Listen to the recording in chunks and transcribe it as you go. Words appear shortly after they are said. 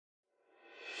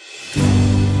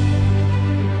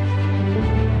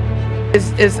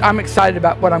I'm excited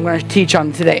about what I'm going to teach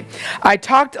on today. I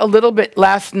talked a little bit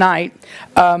last night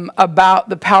about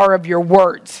the power of your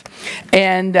words.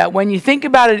 And when you think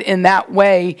about it in that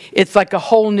way, it's like a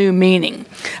whole new meaning.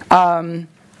 And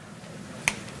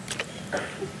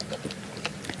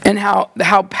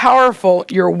how powerful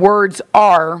your words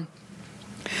are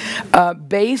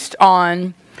based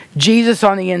on Jesus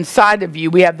on the inside of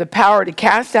you. We have the power to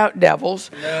cast out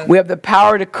devils. Amen. We have the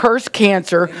power to curse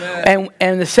cancer. And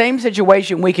in the same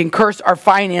situation, we can curse our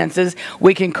finances.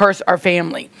 We can curse our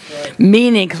family. Right.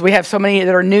 Meaning, because we have so many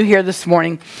that are new here this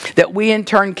morning, that we in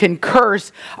turn can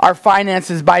curse our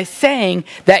finances by saying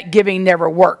that giving never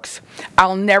works.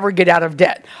 I'll never get out of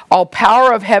debt. All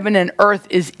power of heaven and earth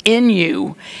is in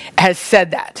you, has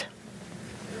said that.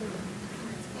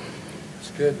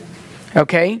 That's good.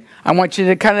 Okay, I want you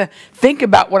to kind of think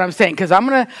about what I'm saying, because I'm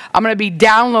gonna be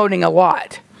downloading a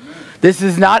lot. This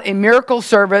is not a miracle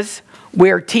service.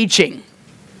 We're teaching.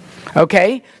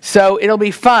 Okay, so it'll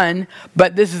be fun,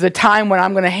 but this is a time when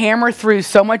I'm going to hammer through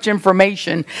so much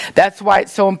information. That's why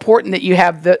it's so important that you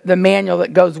have the manual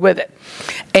that goes with it,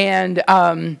 and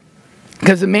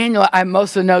because the manual,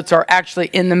 most of the notes are actually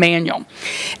in the manual.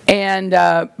 And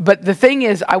but the thing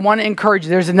is, I want to encourage you.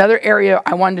 There's another area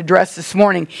I wanted to address this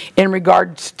morning in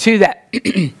regards to that.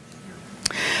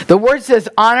 The word says,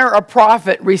 honor a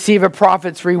prophet, receive a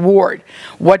prophet's reward.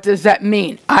 What does that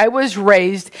mean? I was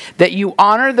raised that you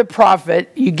honor the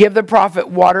prophet, you give the prophet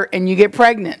water, and you get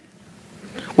pregnant.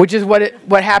 Which is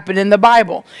what happened in the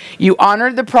Bible. You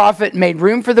honored the prophet, made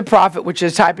room for the prophet, which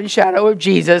is type and shadow of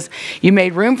Jesus. You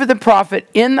made room for the prophet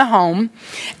in the home,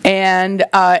 and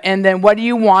then what do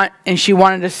you want? And she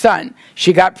wanted a son.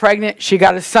 She got pregnant. She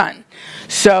got a son.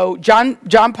 So John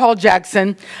Paul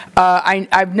Jackson,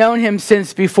 I've known him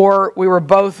since before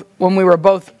when we were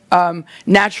both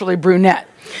naturally brunette.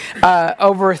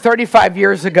 Over 35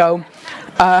 years ago.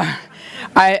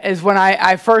 Is when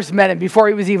I first met him, before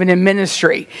he was even in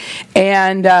ministry.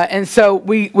 And so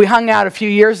we hung out a few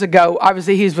years ago.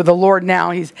 Obviously, he's with the Lord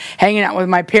now. He's hanging out with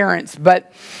my parents.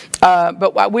 But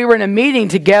we were in a meeting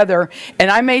together, and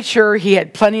I made sure he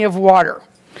had plenty of water.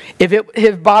 If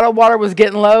his bottled water was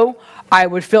getting low, I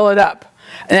would fill it up.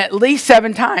 And at least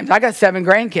 7 times. I got 7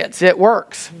 grandkids. It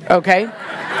works, okay?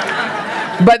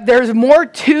 But there's more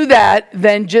to that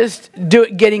than just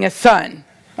getting a son.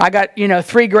 I got,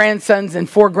 3 grandsons and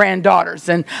 4 granddaughters,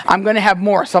 and I'm going to have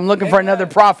more, so I'm looking for another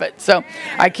prophet. So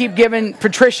I keep giving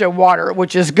Patricia water,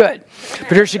 which is good,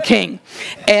 Patricia King.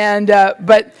 And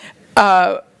but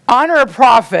honor a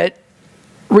prophet,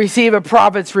 receive a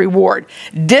prophet's reward.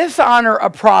 Dishonor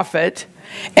a prophet,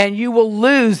 and you will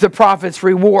lose the prophet's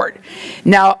reward.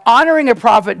 Now, honoring a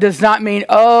prophet does not mean,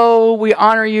 oh, we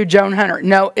honor you, Joan Hunter.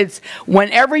 No, it's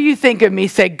whenever you think of me,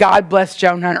 say, God bless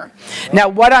Joan Hunter. Now,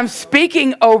 what I'm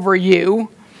speaking over you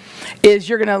is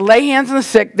you're going to lay hands on the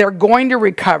sick. They're going to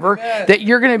recover. Amen. That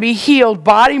you're going to be healed,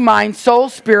 body, mind, soul,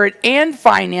 spirit, and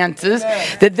finances.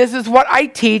 Amen. That this is what I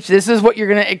teach. This is what you're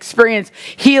going to experience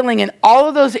healing in all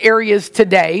of those areas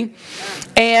today.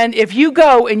 And if you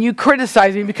go and you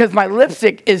criticize me because my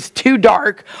lipstick is too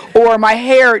dark, or my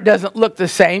hair doesn't look the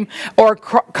same, or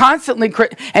constantly,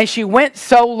 and she went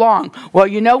so long. Well,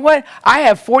 you know what? I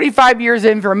have 45 years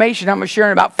of information I'm going to share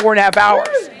in about 4.5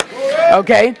 hours.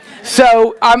 Okay?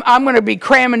 So I'm going to be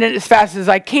cramming it as fast as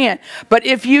I can. But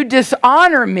if you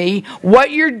dishonor me,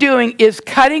 what you're doing is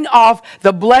cutting off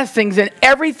the blessings and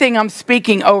everything I'm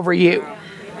speaking over you.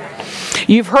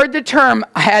 You've heard the term,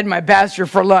 I had my pastor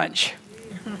for lunch.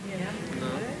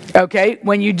 Okay,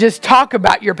 when you just talk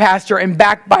about your pastor and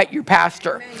backbite your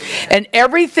pastor. And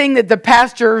everything that the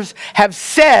pastors have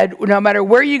said, no matter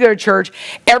where you go to church,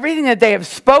 everything that they have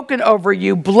spoken over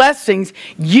you, blessings,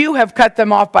 you have cut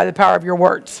them off by the power of your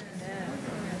words.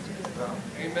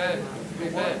 Amen.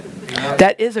 Amen.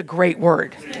 That is a great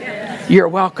word. You're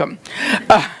welcome.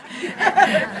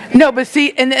 No, but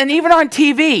see, and even on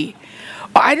TV,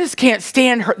 I just can't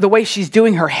stand the way she's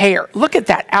doing her hair. Look at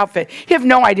that outfit. You have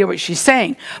no idea what she's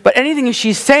saying. But anything that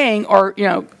she's saying, or,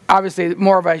 obviously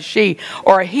more of a she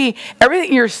or a he,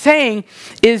 everything you're saying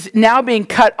is now being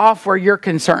cut off where you're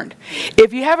concerned.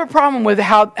 If you have a problem with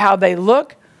how they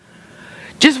look,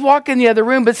 just walk in the other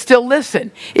room, but still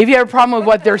listen. If you have a problem with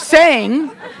what they're saying,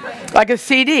 like a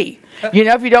CD. If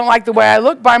you don't like the way I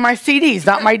look, buy my CDs,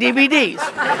 not my DVDs.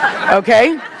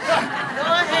 Okay?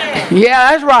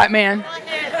 Yeah, that's right, man.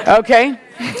 Okay.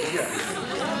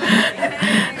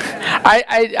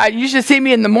 You should see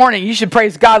me in the morning. You should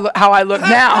praise God how I look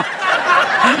now.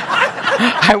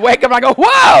 I wake up and I go,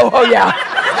 whoa! Oh, yeah.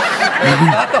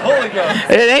 Not the Holy Ghost.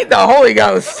 It ain't the Holy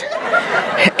Ghost.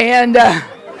 And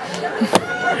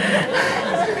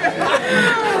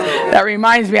That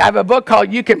reminds me, I have a book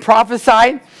called You Can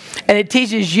Prophesy, and it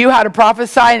teaches you how to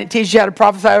prophesy, and it teaches you how to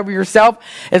prophesy over yourself.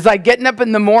 It's like getting up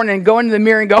in the morning and going to the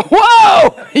mirror and go,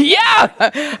 whoa,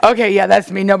 yeah. Okay, yeah, that's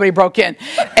me. Nobody broke in.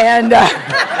 And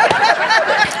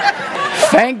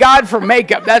thank God for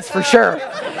makeup, that's for sure.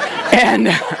 And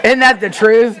isn't that the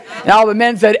truth? And all the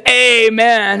men said,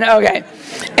 amen. Okay.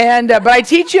 And but I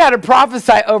teach you how to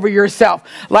prophesy over yourself.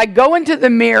 Like go into the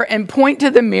mirror and point to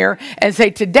the mirror and say,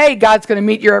 today God's going to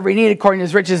meet your every need according to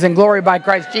his riches and glory by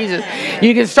Christ Jesus.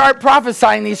 You can start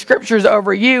prophesying these scriptures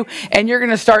over you, and you're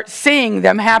going to start seeing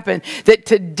them happen. That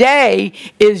today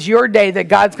is your day that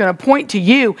God's going to point to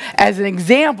you as an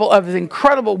example of his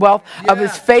incredible wealth, of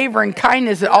his favor and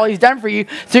kindness and all he's done for you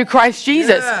through Christ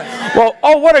Jesus. Well,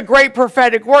 oh, what a great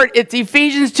prophetic word. It's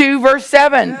Ephesians 2 verse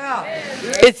 7.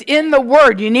 It's in the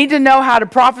word. You need to know how to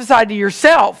prophesy to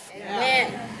yourself.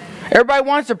 Amen. Everybody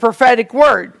wants a prophetic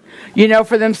word, you know,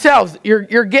 for themselves.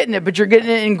 You're getting it, but you're getting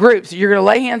it in groups. You're going to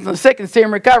lay hands on the sick and see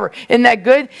them recover. Isn't that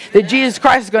good? That Jesus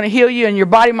Christ is going to heal you in your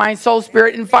body, mind, soul,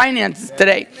 spirit, and finances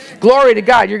today. Glory to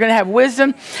God. You're going to have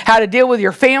wisdom, how to deal with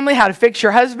your family, how to fix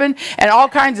your husband, and all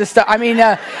kinds of stuff. I mean,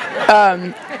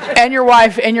 and your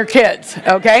wife and your kids,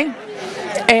 okay?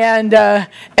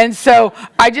 And so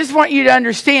I just want you to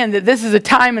understand that this is a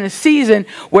time and a season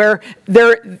where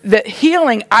the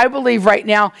healing, I believe right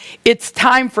now, it's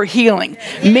time for healing.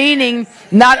 Meaning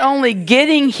not only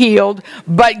getting healed,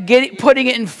 but putting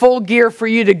it in full gear for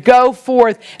you to go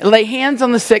forth and lay hands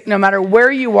on the sick no matter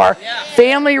where you are.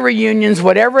 Family reunions,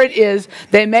 whatever it is,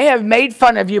 they may have made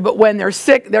fun of you, but when they're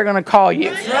sick, they're going to call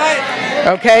you.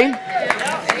 Okay?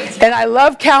 And I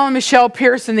love Cal and Michelle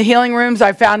Pierce in the healing rooms.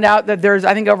 I found out that there's,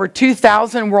 I think, over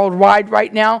 2,000 worldwide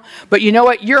right now. But you know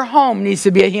what? Your home needs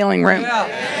to be a healing room.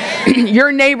 Yeah.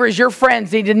 Your neighbors, your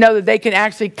friends need to know that they can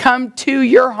actually come to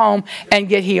your home and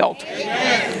get healed.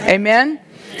 Amen. Amen?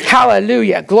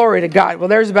 Hallelujah. Glory to God. Well,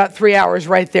 there's about 3 hours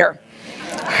right there.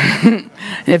 And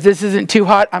if this isn't too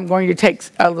hot, I'm going to take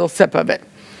a little sip of it.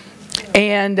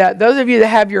 And those of you that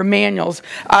have your manuals,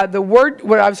 the word,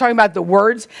 what I was talking about, the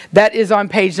words, that is on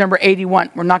page number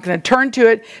 81. We're not going to turn to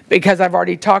it because I've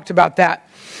already talked about that.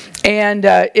 And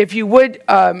if you would,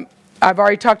 I've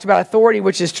already talked about authority,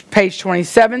 which is page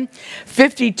 27.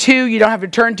 52, you don't have to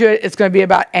turn to it. It's going to be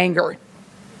about anger.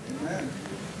 Amen.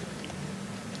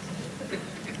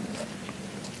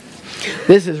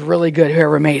 This is really good,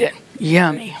 whoever made it.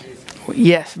 Yummy.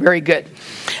 Yes, very good.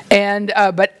 And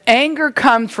but anger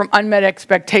comes from unmet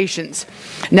expectations.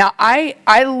 Now,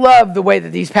 I love the way that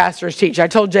these pastors teach. I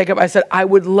told Jacob, I said, I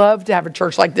would love to have a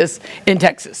church like this in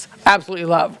Texas. Absolutely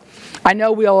love. I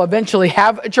know we'll eventually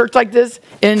have a church like this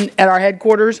at our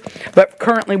headquarters, but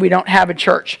currently we don't have a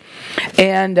church.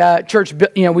 And church,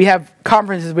 you know, we have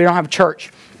conferences, we don't have a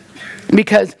church.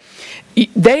 Because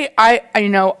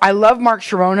I love Mark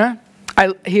Sharona.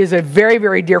 He is a very,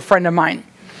 very dear friend of mine.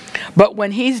 But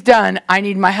when he's done, I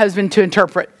need my husband to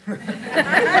interpret.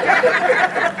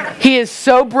 He is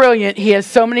so brilliant. He has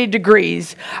so many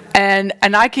degrees. And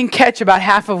I can catch about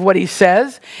half of what he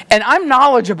says. And I'm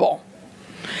knowledgeable.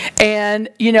 And,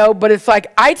 you know, but it's like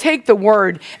I take the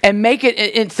word and make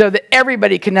it so that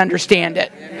everybody can understand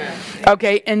it. Amen.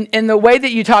 Okay, and the way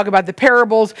that you talk about the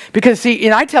parables, because see,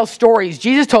 and I tell stories.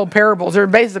 Jesus told parables. They're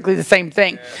basically the same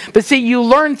thing. Yeah. But see, you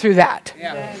learn through that.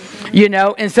 Yeah. You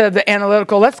know, instead of the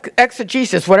analytical, let's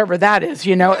exegesis, whatever that is.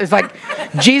 You know, it's like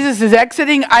Jesus is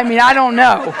exiting. I mean, I don't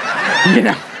know. You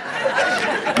know.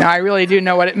 No, I really do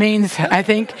know what it means, I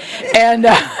think. And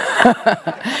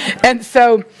and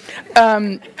so,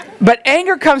 but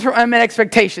anger comes from unmet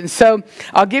expectations. So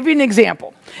I'll give you an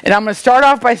example. And I'm going to start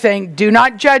off by saying, do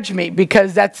not judge me,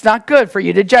 because that's not good for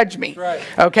you to judge me. Right.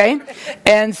 Okay?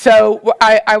 And so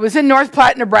I was in North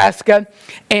Platte, Nebraska,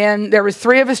 and there was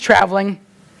 3 of us traveling.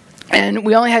 And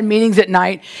we only had meetings at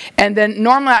night. And then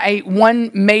normally I ate one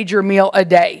major meal a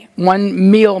day. One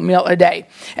meal a day.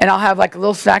 And I'll have like a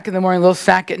little snack in the morning, a little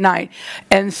snack at night.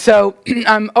 And so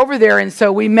I'm over there. And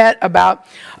so we met about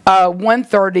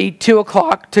 1:30, 2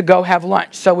 o'clock to go have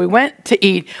lunch. So we went to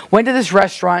eat, went to this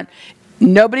restaurant.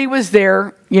 Nobody was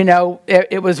there. You know,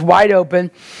 it was wide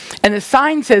open. And the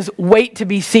sign says, wait to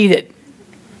be seated.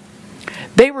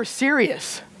 They were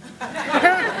serious.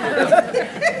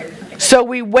 So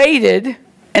we waited,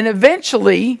 and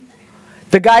eventually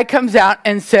the guy comes out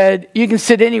and said, you can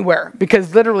sit anywhere,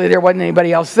 because literally there wasn't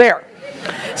anybody else there.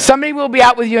 Somebody will be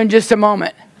out with you in just a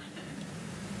moment.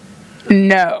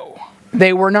 No,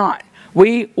 they were not.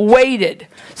 We waited.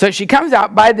 So she comes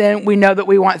out. By then, we know that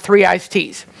we want 3 iced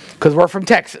teas because we're from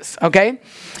Texas, okay?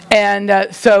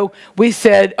 And so we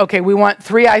said, okay, we want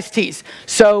 3 iced teas.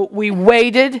 So we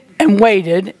waited,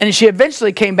 and she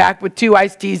eventually came back with 2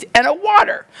 iced teas and a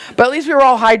water. But at least we were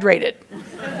all hydrated.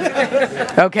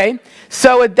 Okay?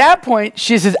 So at that point,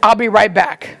 she says, I'll be right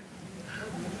back.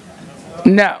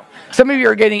 No. Some of you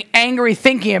are getting angry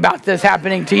thinking about this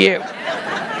happening to you.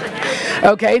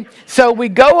 Okay, so we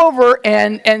go over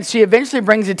and she eventually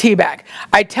brings a tea back.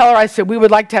 I tell her, I said, we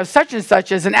would like to have such and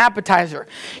such as an appetizer.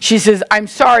 She says, I'm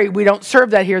sorry, we don't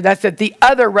serve that here. That's at the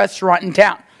other restaurant in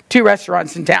town. 2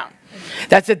 restaurants in town.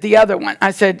 That's at the other one. I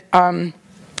said,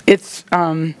 it's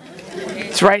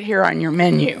right here on your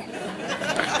menu.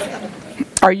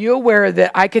 Are you aware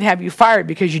that I could have you fired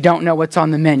because you don't know what's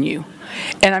on the menu?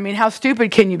 And I mean, how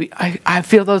stupid can you be? I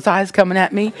feel those eyes coming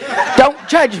at me. Don't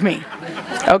judge me.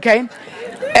 Okay?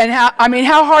 And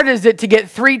how hard is it to get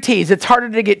 3 teas? It's harder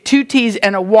to get 2 teas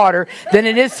and a water than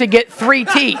it is to get 3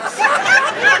 teas.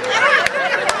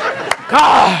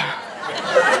 God.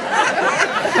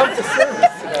 Come to service.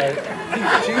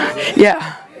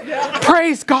 Yeah.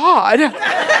 Praise God.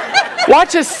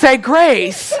 Watch us say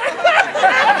grace.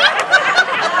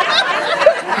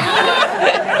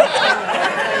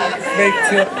 Fake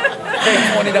tip. Fake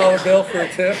 $20 bill for a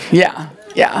tip.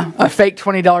 Yeah. A fake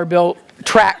 $20 bill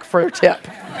track for a tip.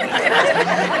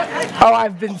 Oh,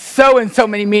 I've been in so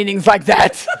many meetings like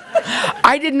that.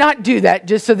 I did not do that,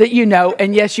 just so that you know,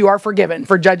 and yes, you are forgiven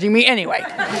for judging me anyway.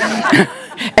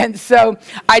 And so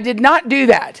I did not do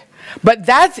that. But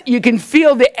you can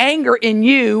feel the anger in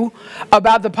you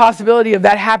about the possibility of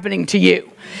that happening to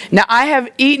you. Now, I have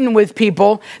eaten with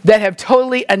people that have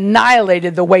totally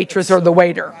annihilated the waitress or the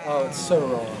waiter. Oh, it's so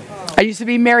wrong. I used to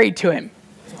be married to him.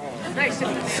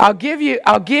 I'll give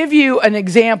you an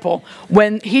example.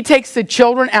 When he takes the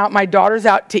children out, my daughter's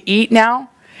out to eat now,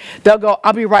 they'll go,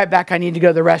 I'll be right back, I need to go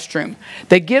to the restroom.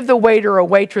 They give the waiter or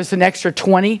waitress an extra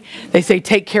 20. They say,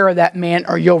 take care of that man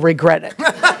or you'll regret it.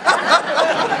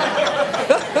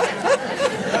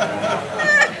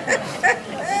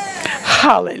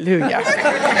 Hallelujah.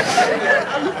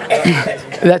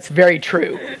 That's very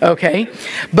true, okay?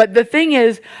 But the thing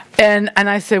is, and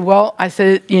I said,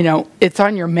 it's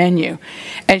on your menu.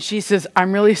 And she says,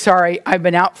 I'm really sorry. I've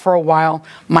been out for a while.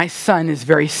 My son is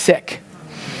very sick.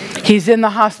 He's in the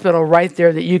hospital right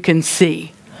there that you can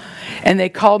see. And they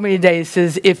called me today and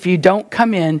says, if you don't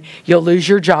come in, you'll lose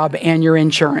your job and your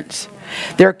insurance.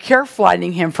 They're care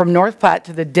flighting him from North Platte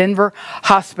to the Denver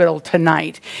hospital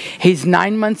tonight. He's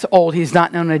 9 months old. He's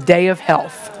not known a day of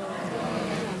health.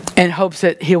 And hopes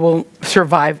that he will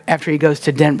survive after he goes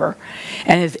to Denver.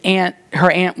 And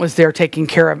her aunt was there taking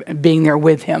care of and being there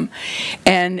with him.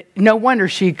 And no wonder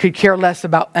she could care less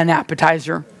about an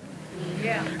appetizer.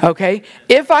 Yeah. Okay?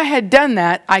 If I had done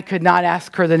that, I could not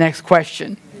ask her the next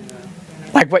question.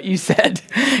 Like what you said.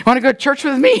 You want to go to church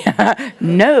with me?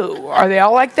 No. Are they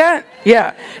all like that?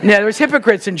 Yeah. No, there's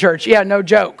hypocrites in church. Yeah, no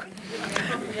joke.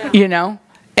 You know?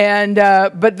 And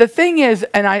but the thing is,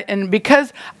 and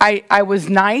because I was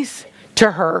nice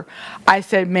to her, I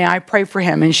said, may I pray for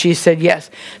him? And she said yes.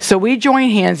 So we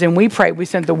joined hands and we prayed. We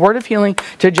sent the word of healing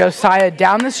to Josiah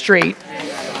down the street.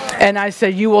 And I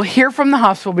said, you will hear from the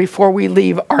hospital before we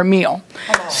leave our meal.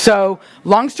 So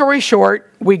long story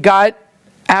short, we got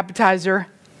appetizer.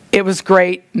 It was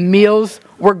great. Meals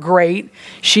were great.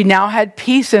 She now had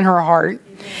peace in her heart.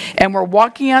 And we're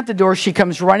walking out the door. She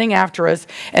comes running after us.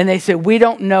 And they said, we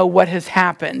don't know what has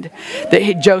happened.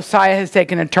 That Josiah has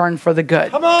taken a turn for the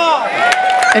good. Come on!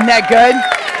 Isn't that good?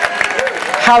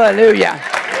 Hallelujah.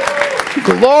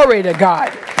 Glory to God.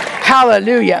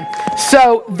 Hallelujah.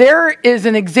 So there is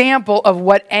an example of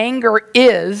what anger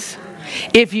is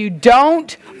if you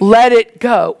don't let it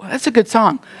go. That's a good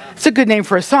song. It's a good name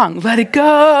for a song. Let it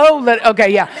go.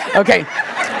 Okay, yeah. Okay.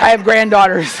 I have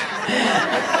granddaughters.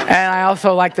 And I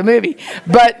also like the movie.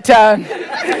 But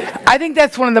I think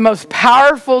that's one of the most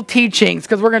powerful teachings,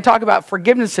 because we're going to talk about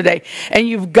forgiveness today. And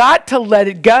you've got to let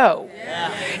it go.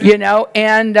 Yeah. You know,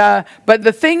 and but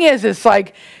the thing is, it's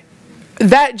like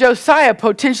that Josiah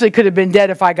potentially could have been dead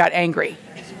if I got angry.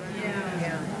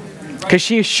 Because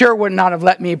she sure would not have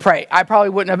let me pray. I probably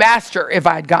wouldn't have asked her if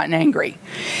I had gotten angry.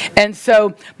 And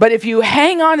so, but if you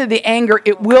hang on to the anger,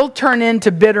 it will turn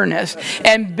into bitterness.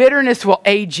 And bitterness will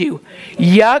age you.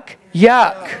 Yuck,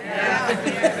 yuck.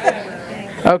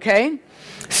 Okay?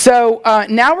 So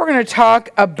now we're going to talk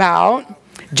about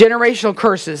generational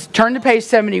curses. Turn to page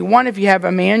 71 if you have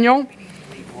a manual.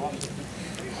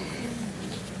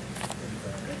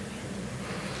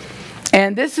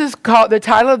 And this is called, the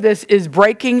title of this is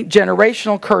Breaking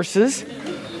Generational Curses.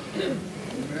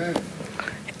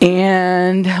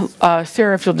 And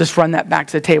Sarah, if you'll just run that back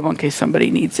to the table in case somebody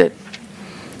needs it.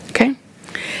 Okay?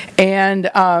 And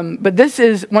but this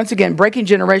is, once again, breaking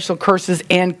generational curses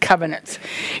and covenants.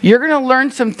 You're going to learn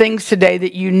some things today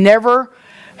that you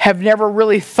have never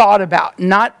really thought about.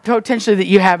 Not potentially that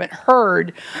you haven't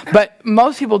heard, but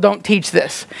most people don't teach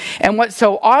this. And what's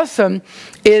so awesome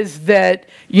is that,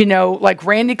 like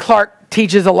Randy Clark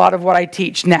teaches a lot of what I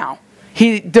teach now.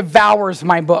 He devours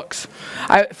my books.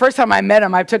 First time I met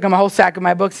him, I took him a whole sack of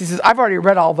my books. He says, I've already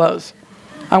read all those.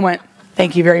 I went,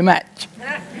 thank you very much.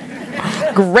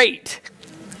 Great.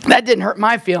 That didn't hurt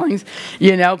my feelings,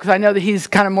 because I know that he's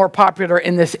kind of more popular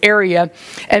in this area.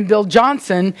 And Bill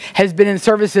Johnson has been in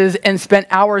services and spent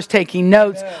hours taking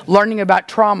notes, learning about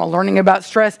trauma, learning about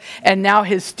stress. And now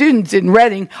his students in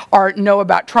Reading know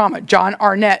about trauma. John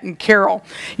Arnett and Carol,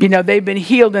 they've been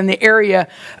healed in the area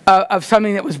of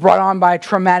something that was brought on by a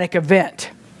traumatic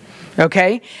event.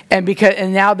 Okay, and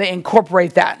now they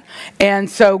incorporate that. And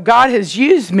so God has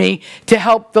used me to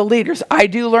help the leaders. I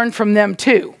do learn from them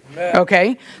too.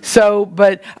 Okay, so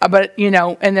but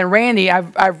and then Randy,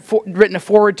 I've written a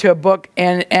foreword to a book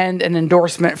and an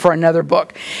endorsement for another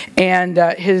book, and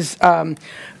his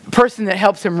person that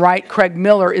helps him write, Craig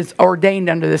Miller, is ordained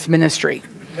under this ministry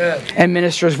and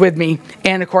ministers with me,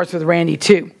 and of course with Randy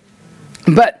too.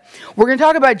 But we're going to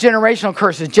talk about generational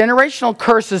curses. Generational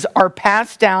curses are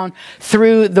passed down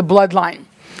through the bloodline.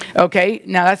 Okay,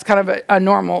 now that's kind of a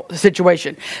normal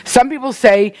situation. Some people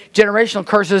say generational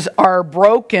curses are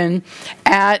broken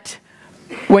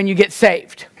when you get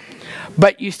saved.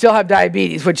 But you still have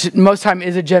diabetes, which most time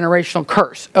is a generational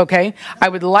curse, okay? I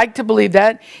would like to believe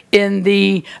that. In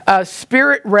the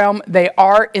spirit realm, they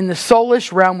are. In the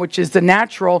soulish realm, which is the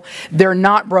natural, they're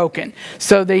not broken.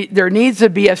 So there needs to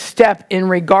be a step in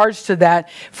regards to that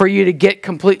for you to get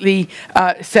completely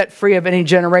set free of any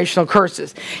generational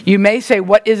curses. You may say,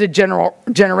 what is a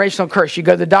generational curse? You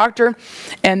go to the doctor,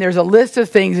 and there's a list of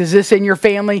things. Is this in your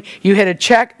family? You hit a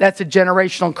check, that's a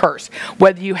generational curse.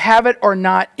 Whether you have it or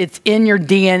not, it's in your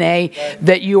DNA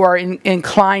that you are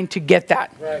inclined to get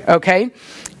that, okay?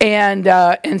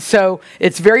 And so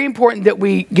it's very important that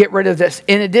we get rid of this.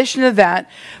 In addition to that,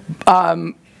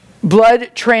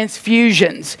 blood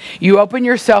transfusions. You open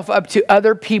yourself up to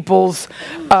other people's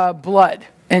blood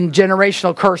and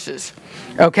generational curses.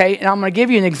 Okay, and I'm going to give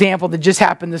you an example that just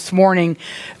happened this morning.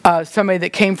 Somebody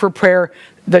that came for prayer,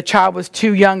 the child was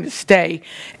too young to stay,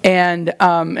 and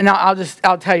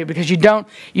I'll tell you, because you don't,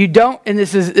 and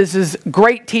this is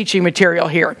great teaching material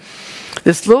here.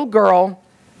 This little girl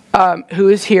who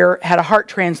is here had a heart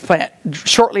transplant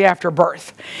shortly after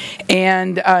birth,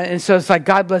 and so it's like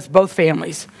God bless both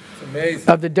families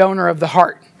of the donor of the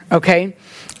heart. Okay,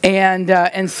 and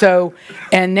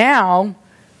now.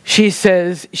 She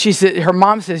said, her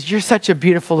mom says, you're such a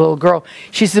beautiful little girl.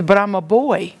 She said, but I'm a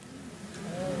boy.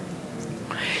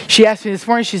 She asked me this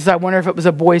morning, she said, I wonder if it was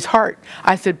a boy's heart.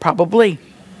 I said, probably.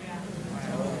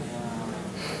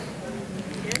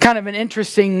 Kind of an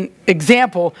interesting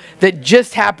example that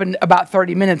just happened about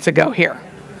 30 minutes ago here.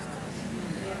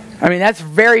 I mean, that's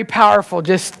very powerful,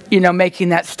 just, making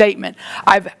that statement.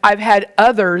 I've had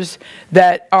others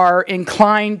that are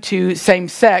inclined to same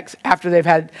sex after they've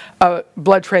had a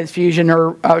blood transfusion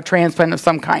or a transplant of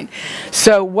some kind.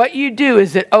 So what you do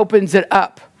is it opens it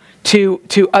up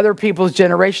to other people's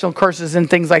generational curses and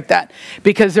things like that,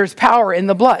 because there's power in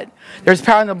the blood. There's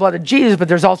power in the blood of Jesus, but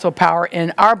there's also power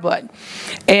in our blood,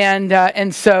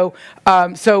 and so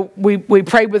we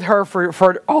prayed with her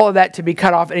for all of that to be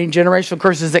cut off, any generational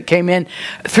curses that came in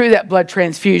through that blood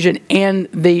transfusion and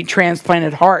the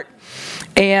transplanted heart,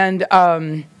 and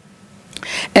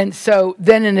so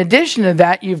then in addition to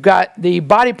that, you've got the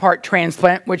body part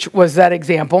transplant, which was that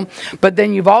example. But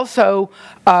then you've also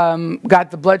got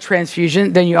the blood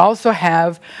transfusion. Then you also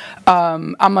have,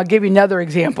 I'm going to give you another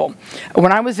example.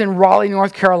 When I was in Raleigh,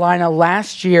 North Carolina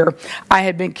last year, I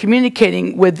had been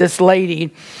communicating with this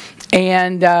lady.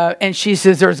 And she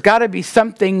says, there's got to be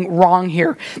something wrong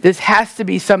here. This has to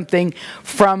be something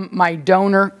from my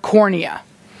donor cornea.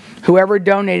 Whoever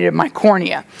donated my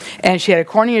cornea. And she had a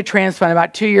cornea transplant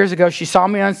about 2 years ago. She saw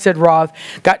me on Sid Roth,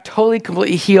 got totally,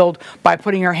 completely healed by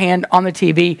putting her hand on the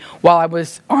TV while I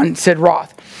was on Sid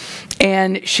Roth.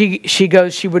 And she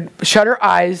goes, she would shut her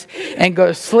eyes and go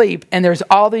to sleep, and there's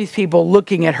all these people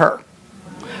looking at her,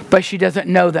 but she doesn't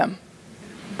know them.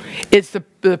 It's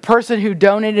the person who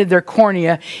donated their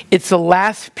cornea. It's the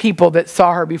last people that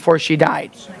saw her before she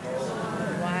died.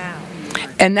 Wow.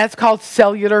 And that's called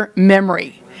cellular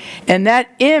memory. And that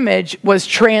image was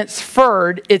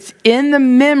transferred. It's in the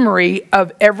memory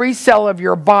of every cell of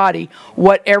your body,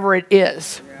 whatever it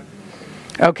is.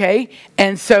 Okay,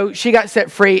 and so she got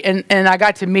set free, and I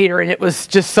got to meet her, and it was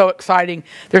just so exciting.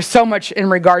 There's so much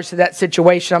in regards to that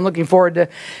situation. I'm looking forward to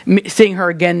seeing her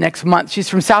again next month. She's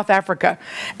from South Africa,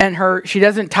 and she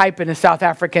doesn't type in a South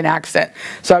African accent,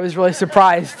 so I was really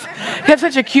surprised. You have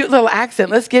such a cute little accent.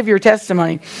 Let's give your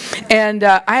testimony. And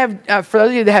I have, for those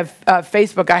of you that have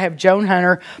Facebook, I have Joan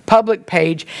Hunter public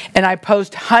page, and I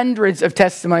post hundreds of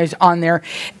testimonies on there,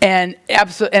 and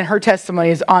her testimony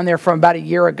is on there from about a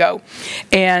year ago.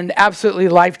 And absolutely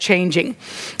life-changing.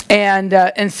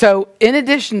 And so in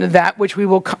addition to that, which we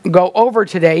will go over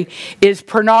today, is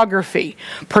pornography.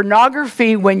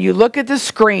 Pornography, when you look at the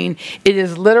screen, it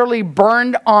is literally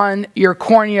burned on your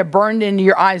cornea, burned into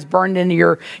your eyes, burned into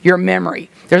your memory.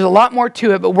 There's a lot more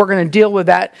to it, but we're going to deal with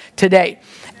that today.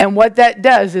 And what that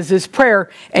does is this prayer,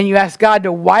 and you ask God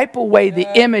to wipe away the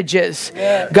images.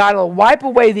 God will wipe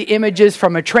away the images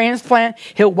from a transplant.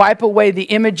 He'll wipe away the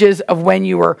images of when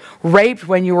you were raped,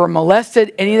 when you were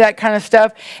molested, any of that kind of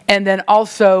stuff. And then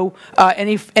also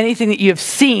anything that you've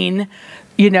seen,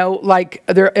 you know, like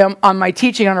on my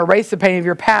teaching on Erase the Pain of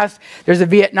Your Past, there's a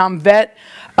Vietnam vet.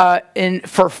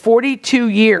 For 42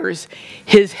 years,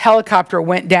 his helicopter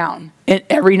went down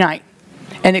every night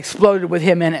and exploded with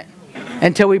him in it.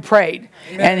 Until we prayed.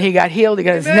 Amen. And he got healed. He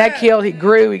got his neck healed. He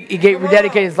grew. He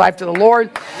rededicated his life to the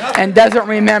Lord and doesn't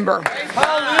remember.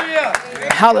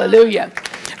 Hallelujah. Hallelujah.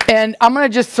 And I'm going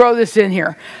to just throw this in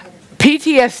here.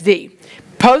 PTSD,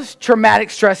 post-traumatic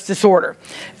stress disorder.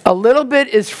 A little bit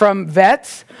is from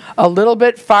vets, a little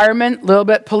bit firemen, a little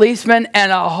bit policemen,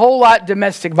 and a whole lot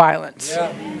domestic violence.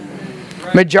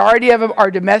 Yeah. Majority of them are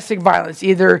domestic violence,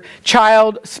 either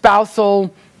child,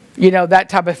 spousal, you know, that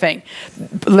type of thing.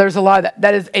 There's a lot of that.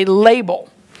 That is a label.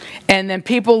 And then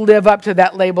people live up to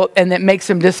that label, and that makes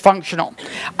them dysfunctional.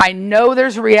 I know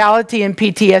there's reality in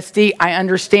PTSD. I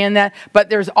understand that. But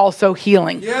there's also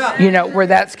healing, you know, where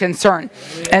that's concerned.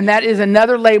 And that is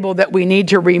another label that we need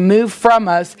to remove from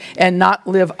us and not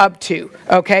live up to.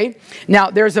 Okay?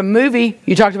 Now, there's a movie.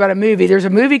 You talked about a movie. There's a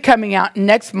movie coming out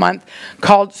next month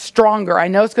called Stronger. I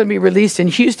know it's going to be released in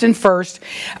Houston first.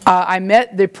 I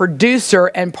met the producer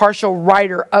and partial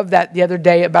writer of that the other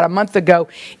day, about a month ago,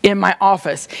 in my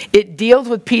office. It deals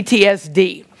with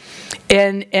PTSD,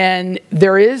 and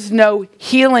there is no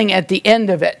healing at the end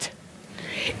of it.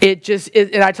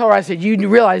 And I told her, I said, you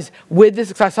realize with this,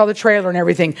 because I saw the trailer and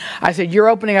everything, I said, you're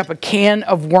opening up a can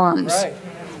of worms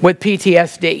with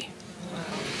PTSD.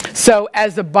 So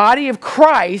as the body of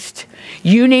Christ,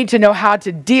 you need to know how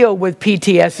to deal with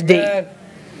PTSD.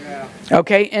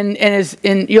 Okay,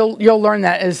 and you'll learn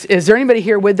that. Is there anybody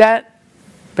here with that?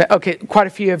 Okay, quite a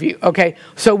few of you. Okay,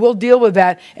 so we'll deal with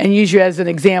that and use you as an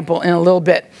example in a little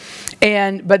bit.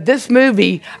 But this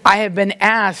movie, I have been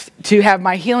asked to have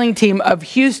my healing team of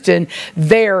Houston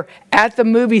there at the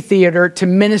movie theater to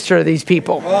minister to these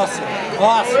people.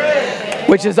 Awesome.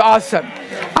 Which is awesome.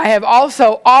 I have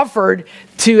also offered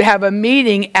to have a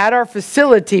meeting at our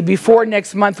facility before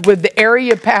next month with the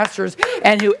area pastors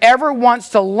and whoever wants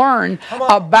to learn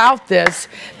about this,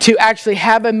 to actually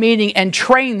have a meeting and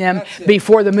train them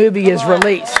before the movie is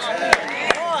released.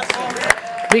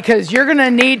 Because you're going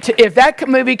to need to, if that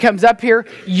movie comes up here,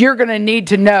 you're going to need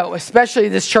to know, especially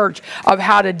this church, of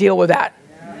how to deal with that.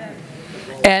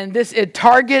 And it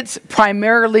targets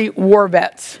primarily war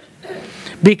vets.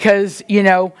 Because, you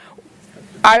know,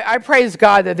 I praise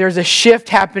God that there's a shift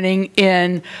happening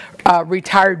in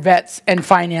retired vets and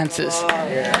finances.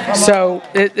 So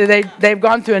they've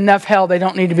gone through enough hell, they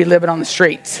don't need to be living on the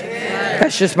streets.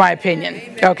 That's just my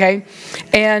opinion. Okay?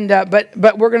 And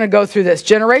but we're going to go through this.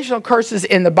 Generational curses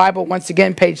in the Bible, once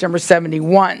again, page number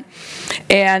 71.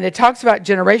 And it talks about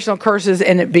generational curses,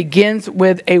 and it begins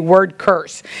with a word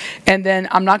curse. And then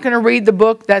I'm not going to read the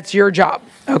book. That's your job.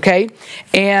 Okay?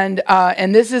 And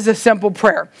this is a simple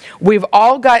prayer. We've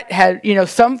all had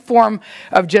some form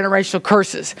of generational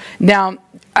curses. Now,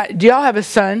 do y'all have a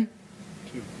son?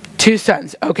 Two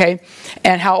sons. Okay.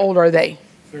 And how old are they?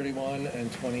 31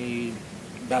 and 20,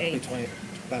 about to be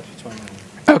 29.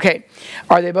 Okay.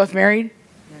 Are they both married?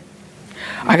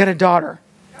 I got a daughter.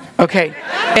 Okay.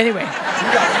 Anyway. You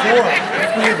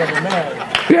got 4. 3 of them are married.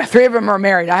 Yeah, 3 of them are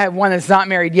married. I have one that's not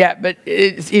married yet, but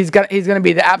he's going to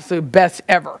be the absolute best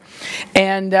ever.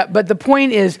 And but the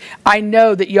point is, I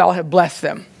know that y'all have blessed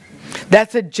them.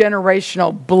 That's a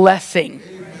generational blessing.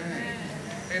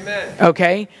 Amen.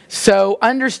 Okay? So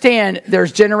understand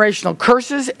there's generational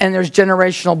curses and there's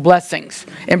generational blessings.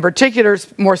 In particular,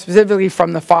 more specifically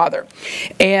from the father.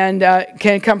 And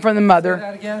can it come from the mother? Say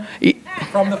that again?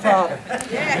 From the father.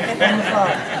 From the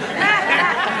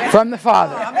father. From the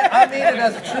Father. I mean it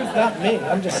as a truth, not me.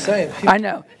 I'm just saying. I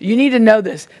know. You need to know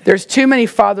this. There's too many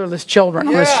fatherless children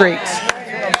on the streets.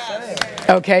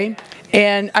 Okay?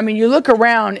 And, I mean, you look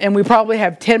around, and we probably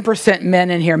have 10%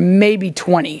 men in here, maybe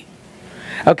 20.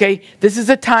 Okay? This is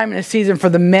a time and a season for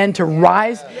the men to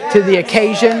rise to the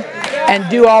occasion and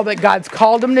do all that God's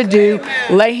called them to do,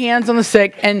 lay hands on the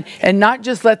sick, and not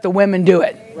just let the women do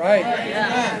it.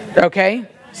 Right. Okay?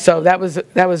 So that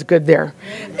was good there.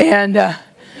 And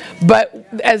but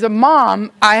as a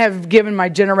mom, I have given my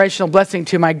generational blessing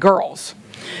to my girls.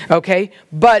 Okay?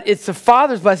 But it's the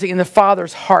Father's blessing in the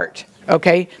Father's heart.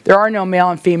 Okay? There are no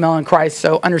male and female in Christ,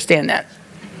 so understand that.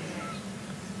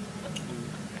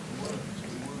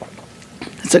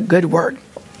 It's a good word.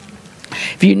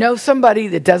 If you know somebody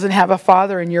that doesn't have a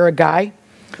father and you're a guy,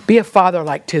 be a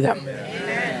father-like to them.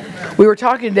 Amen. We were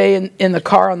talking today in the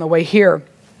car on the way here,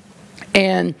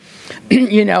 and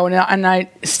you know,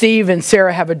 Steve and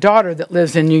Sarah have a daughter that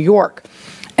lives in New York,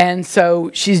 and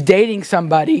so she's dating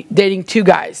two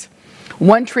guys.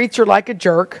 One treats her like a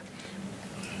jerk,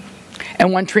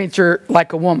 and one treats her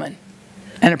like a woman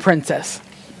and a princess.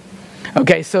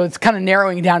 Okay, so it's kind of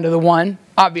narrowing down to the one,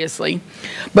 obviously.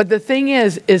 But the thing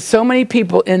is so many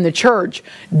people in the church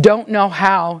don't know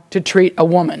how to treat a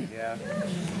woman.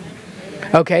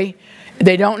 Okay?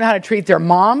 They don't know how to treat their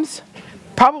moms,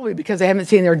 probably because they haven't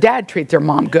seen their dad treat their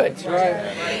mom good.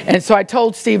 And so I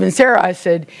told Steve and Sarah, I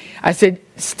said,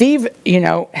 Steve, you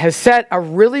know, has set a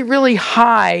really, really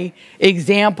high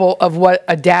example of what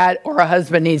a dad or a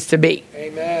husband needs to be.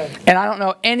 Amen. And I don't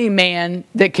know any man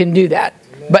that can do that.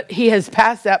 But he has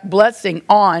passed that blessing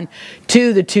on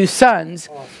to the two sons,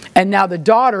 and now the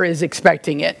daughter is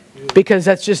expecting it because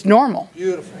that's just normal.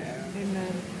 Beautiful.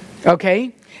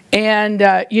 Okay,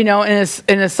 and you know, and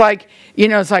it's like, you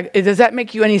know, it's like, does that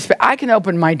make you any? I can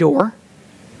open my door.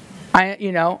 I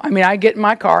get in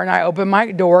my car and I open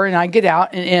my door and I get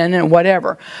out and in and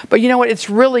whatever. But you know what? It's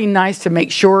really nice to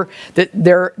make sure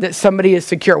that somebody is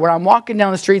secure. When I'm walking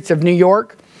down the streets of New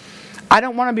York, I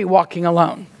don't want to be walking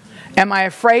alone. Am I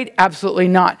afraid? Absolutely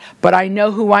not. But I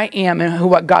know who I am and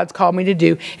what God's called me to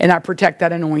do, and I protect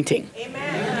that anointing.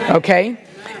 Amen. Okay?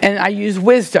 And I use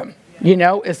wisdom. You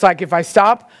know, it's like if I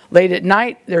stop late at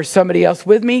night, there's somebody else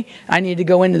with me, I need to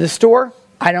go into the store,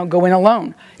 I don't go in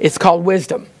alone. It's called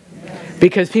wisdom.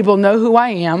 Because people know who I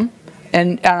am,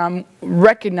 and I'm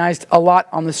recognized a lot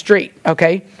on the street,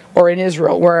 okay? Or in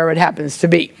Israel, wherever it happens to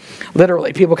be.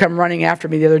 Literally, people come running after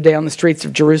me the other day on the streets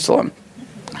of Jerusalem.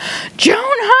 Joan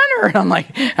Hunter! And I'm like,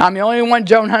 I'm the only one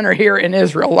Joan Hunter here in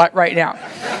Israel right now.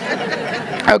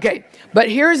 Okay, but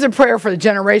here's a prayer for the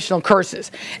generational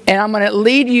curses. And I'm going to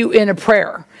lead you in a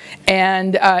prayer.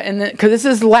 And because this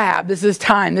is lab, this is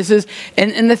time, and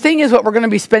the thing is, what we're going to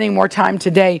be spending more time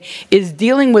today is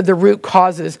dealing with the root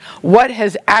causes. What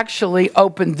has actually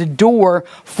opened the door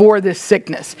for this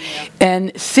sickness?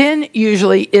 And sin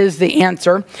usually is the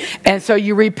answer. And so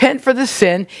you repent for the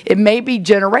sin. It may be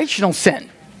generational sin.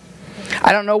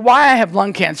 I don't know why I have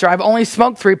lung cancer. I've only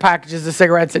smoked 3 packages of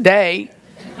cigarettes a day.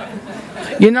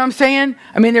 You know what I'm saying?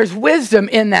 I mean, there's wisdom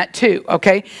in that too,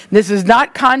 okay? This is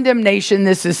not condemnation.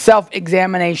 This is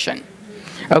self-examination,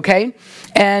 okay?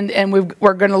 And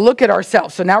we're going to look at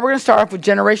ourselves. So now we're going to start off with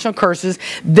generational curses.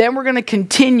 Then we're going to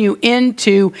continue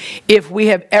into if we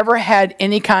have ever had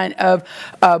any kind of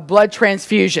blood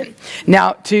transfusion.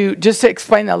 Now, to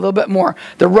explain that a little bit more,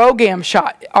 the RhoGAM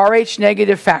shot, Rh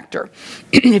negative factor.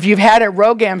 If you've had a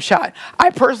RhoGAM shot, I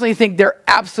personally think they're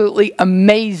absolutely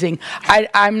amazing.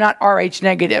 I'm not Rh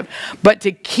negative, but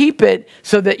to keep it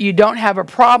so that you don't have a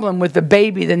problem with the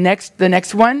baby, the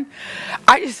next one,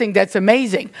 I just think that's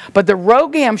amazing. But the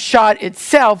RhoGAM shot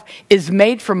itself is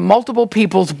made from multiple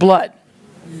people's blood.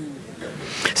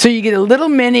 So you get a little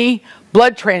mini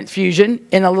blood transfusion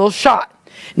in a little shot.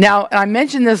 Now, I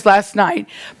mentioned this last night,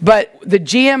 but the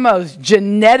GMOs,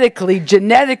 genetically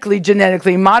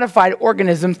modified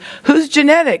organisms, whose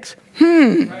genetics?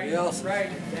 The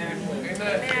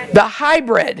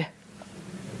hybrid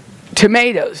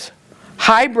tomatoes,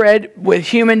 hybrid with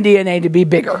human DNA to be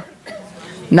bigger.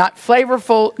 Not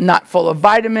flavorful, not full of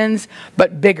vitamins,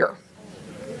 but bigger.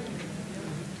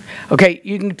 Okay,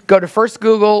 you can go to first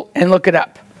Google and look it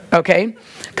up, okay?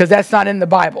 Because that's not in the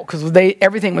Bible, because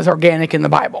everything was organic in the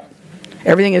Bible.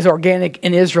 Everything is organic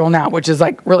in Israel now, which is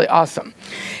like really awesome.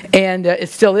 And it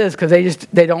still is, because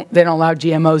they don't allow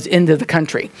GMOs into the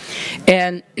country.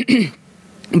 And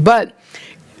but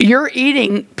you're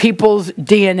eating people's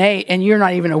DNA and you're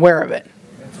not even aware of it.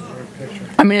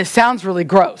 I mean, it sounds really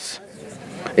gross.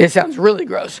 It sounds really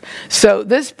gross. So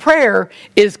this prayer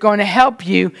is going to help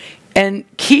you and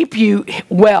keep you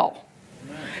well.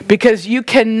 Because you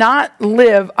cannot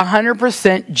live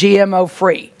 100% GMO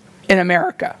free in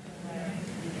America.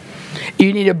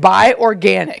 You need to buy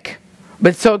organic, but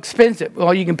it's so expensive.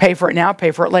 Well, you can pay for it now,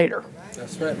 pay for it later.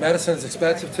 That's right. Medicine's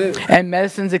expensive too. And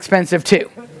medicine's expensive too.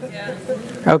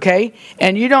 Okay?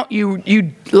 And you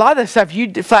a lot of the stuff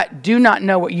you flat do not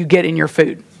know what you get in your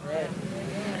food.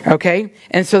 Okay?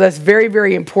 And so that's very,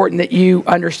 very important that you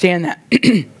understand that.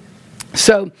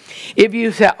 So if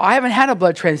you say, I haven't had a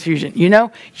blood transfusion,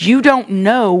 you don't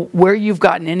know where you've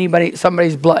gotten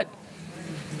somebody's blood.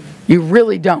 You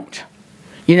really don't.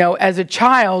 As a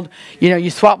child, you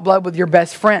swap blood with your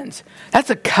best friends. That's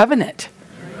a covenant.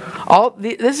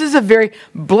 This is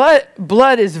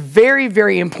blood is very,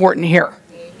 very important here.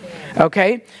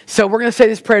 Okay? So we're going to say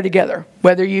this prayer together.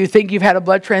 Whether you think you've had a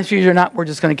blood transfusion or not, we're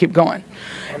just going to keep going.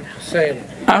 I'm saying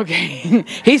it. Okay.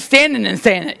 He's standing and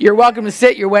saying it. You're welcome to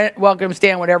sit. You're welcome to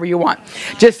stand, whatever you want.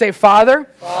 Just say, Father,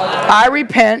 I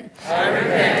repent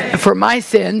for my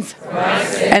sins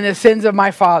and the sins of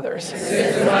my fathers.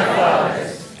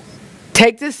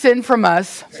 Take this sin from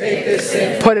us.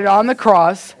 Put it on the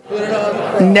cross.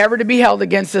 Never to be held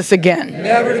against us again.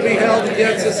 Never to be held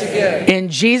against us again. In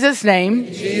Jesus' name,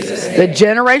 the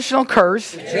generational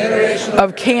curse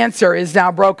of cancer is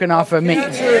now broken off of me.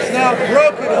 Cancer is now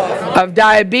broken off. Of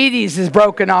diabetes is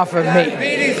broken off of me.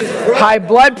 High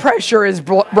blood pressure is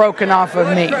broken off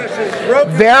of me.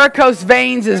 Varicose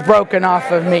veins is broken off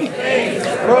of me.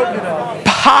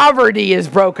 Poverty is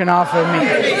broken off of me.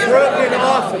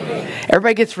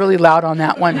 Everybody gets really loud on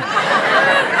that one.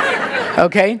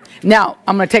 Okay? Now,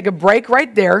 I'm going to take a break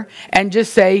right there and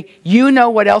just say,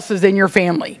 what else is in your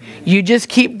family. You just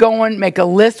keep going, make a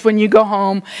list when you go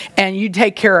home, and you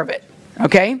take care of it.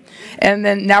 Okay? And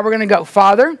then now we're going to go,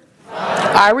 Father,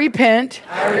 I repent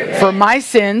for my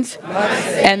sins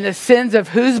and the sins of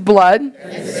whose blood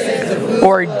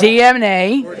or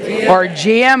DNA or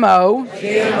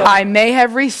GMO I may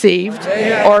have received,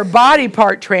 or body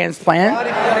part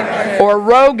transplant or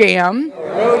ROGAM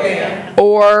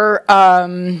or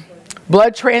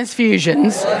blood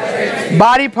transfusions,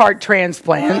 body part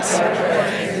transplants.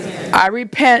 I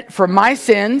repent for my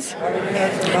sins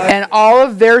and all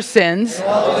of their sins.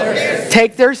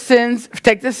 Take the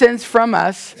sins from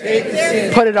us.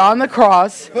 Put it on the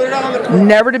cross.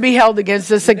 Never to be held against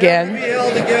us again.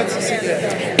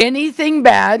 Anything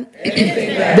bad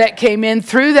that came in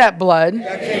through that blood,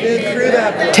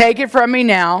 take it from me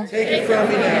now.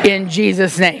 In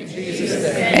Jesus' name.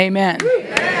 Amen.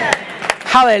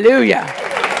 Hallelujah.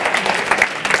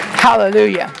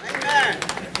 Hallelujah.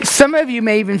 Some of you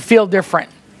may even feel different.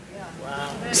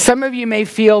 Some of you may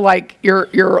feel like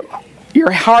your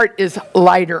heart is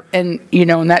lighter and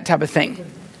and that type of thing.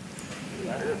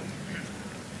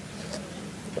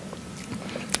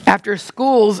 After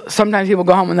schools, sometimes people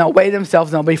go home and they'll weigh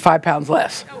themselves and they'll be 5 pounds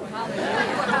less.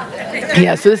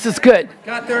 Yeah, so this is good.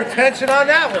 Got their attention on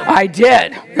that one. I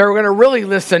did. They're going to really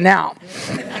listen now.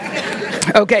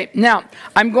 Okay, now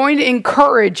I'm going to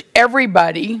encourage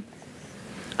everybody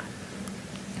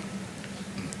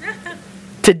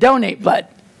to donate blood.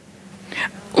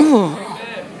 Ooh.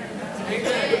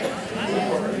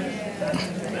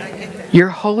 Your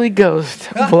Holy Ghost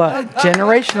blood,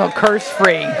 generational curse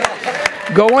free,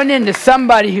 going into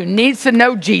somebody who needs to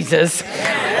know Jesus,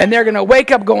 and they're going to wake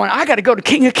up going, I got to go to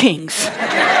King of Kings.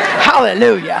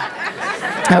 Hallelujah.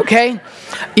 Okay?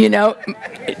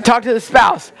 Talk to the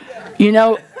spouse.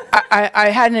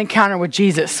 I had an encounter with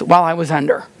Jesus while I was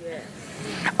under.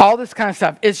 All this kind of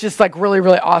stuff. It's just like really,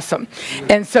 really awesome.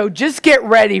 And so just get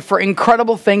ready for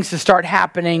incredible things to start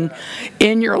happening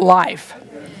in your life.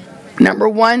 Number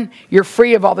one, you're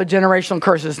free of all the generational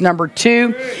curses. Number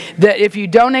two, that if you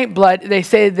donate blood, they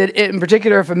say that in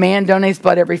particular, if a man donates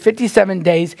blood every 57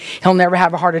 days, he'll never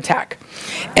have a heart attack.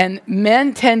 And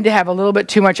men tend to have a little bit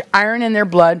too much iron in their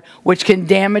blood, which can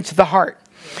damage the heart.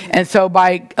 And so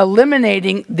by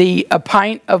eliminating a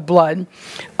pint of blood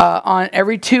on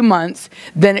every 2 months,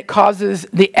 then it causes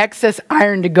the excess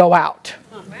iron to go out.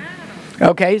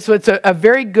 Okay, so it's a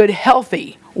very good,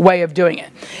 healthy way of doing it.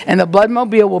 And the blood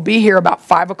mobile will be here about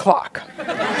 5 o'clock.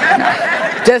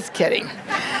 No, just kidding.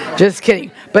 Just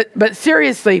kidding. But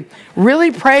seriously,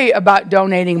 really pray about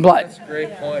donating blood. That's a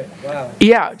great point. Wow.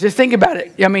 Yeah, just think about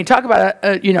it. I mean, talk about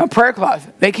a prayer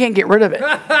cloth. They can't get rid of it.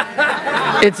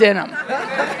 It's in them.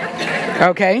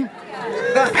 Okay?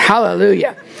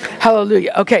 Hallelujah.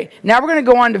 Hallelujah. Okay, now we're going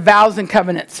to go on to vows and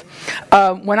covenants.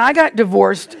 When I got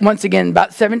divorced, once again,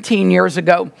 about 17 years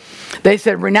ago, they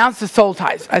said, renounce the soul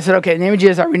ties. I said, okay, in the name of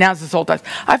Jesus, I renounce the soul ties.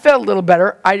 I felt a little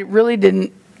better. I really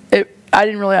didn't. I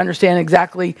didn't really understand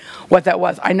exactly what that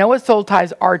was. I know what soul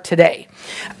ties are today,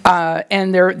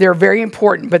 and they're very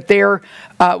important. But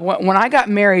when I got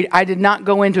married, I did not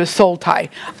go into a soul tie.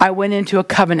 I went into a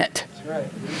covenant. That's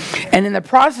right. And in the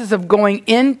process of going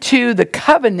into the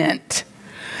covenant,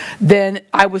 then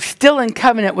I was still in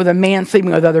covenant with a man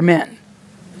sleeping with other men.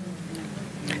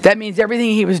 That means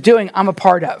everything he was doing, I'm a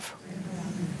part of.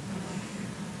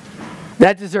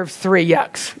 That deserves 3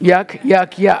 yucks. Yuck,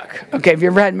 yuck, yuck. Okay, have you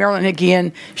ever had Marilyn Hickey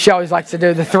in? She always likes to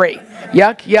do the 3.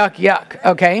 Yuck, yuck, yuck.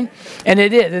 Okay? And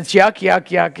it is. It's yuck, yuck,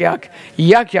 yuck, yuck.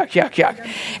 Yuck, yuck, yuck, yuck.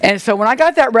 And so when I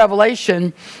got that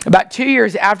revelation, about 2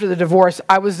 years after the divorce,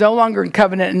 I was no longer in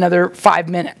covenant another 5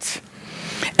 minutes.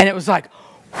 And it was like,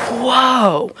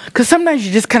 whoa. Because sometimes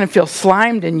you just kind of feel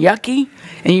slimed and yucky,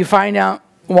 and you find out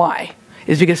why.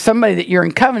 It's because somebody that you're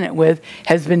in covenant with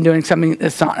has been doing something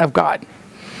that's not of God.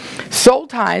 Soul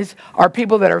ties are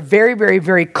people that are very, very,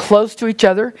 very close to each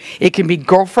other. It can be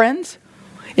girlfriends.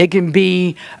 It can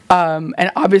be,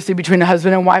 and obviously between a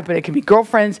husband and wife, but it can be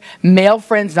girlfriends, male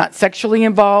friends, not sexually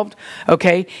involved,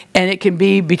 okay? And it can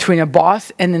be between a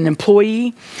boss and an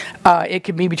employee. It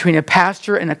can be between a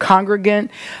pastor and a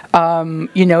congregant.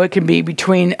 It can be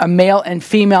between a male and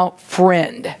female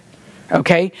friend,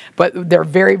 okay? But they're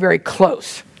very, very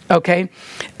close. Okay,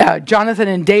 Jonathan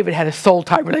and David had a soul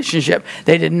tie relationship.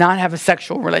 They did not have a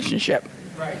sexual relationship.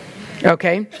 Right.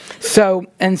 Okay, so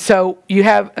you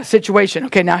have a situation.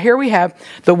 Okay, now here we have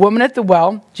the woman at the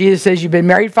well. Jesus says you've been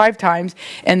married 5 times,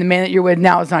 and the man that you're with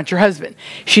now is not your husband.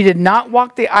 She did not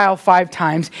walk the aisle 5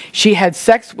 times. She had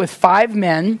sex with 5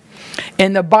 men.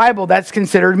 In the Bible, that's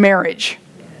considered marriage.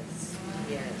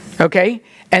 Yes. Okay,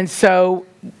 and so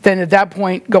then at that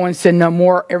point, go and sin no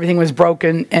more. Everything was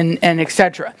broken, and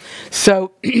etc.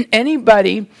 So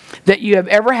anybody that you have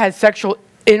ever had sexual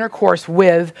intercourse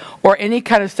with or any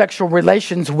kind of sexual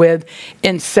relations with,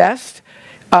 incest,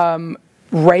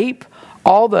 rape,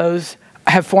 all those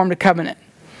have formed a covenant.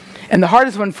 And the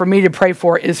hardest one for me to pray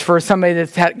for is for somebody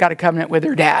that's got a covenant with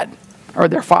their dad or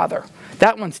their father.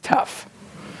 That one's tough.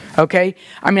 Okay?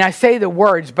 I mean, I say the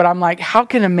words, but I'm like, how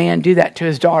can a man do that to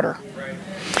his daughter?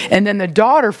 And then the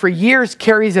daughter for years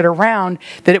carries it around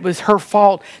that it was her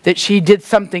fault that she did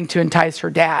something to entice her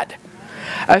dad.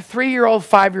 A 3-year-old,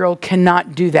 5-year-old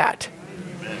cannot do that.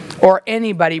 Or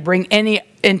anybody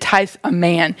entice a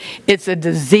man. It's a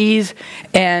disease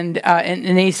and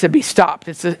it needs to be stopped.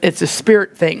 It's a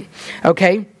spirit thing.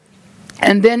 Okay?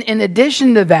 And then in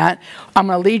addition to that, I'm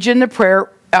going to lead you into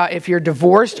prayer. If you're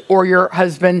divorced or your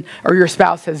husband or your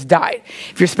spouse has died.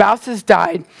 If your spouse has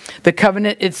died, the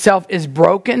covenant itself is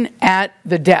broken at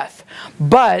the death.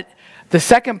 But the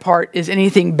second part is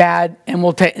anything bad, and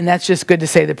that's just good to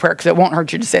say the prayer because it won't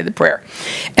hurt you to say the prayer.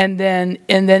 And then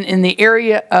in the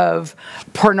area of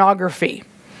pornography,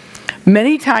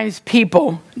 many times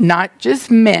people, not just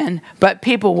men, but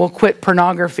people will quit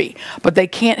pornography, but they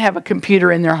can't have a computer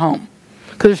in their home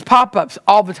because there's pop-ups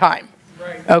all the time.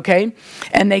 Okay?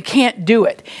 And they can't do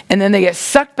it. And then they get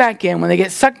sucked back in. When they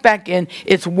get sucked back in,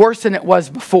 it's worse than it was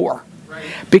before.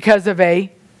 Because of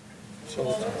a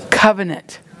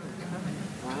covenant.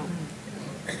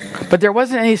 But there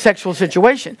wasn't any sexual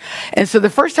situation. And so the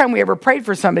first time we ever prayed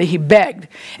for somebody, he begged.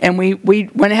 And we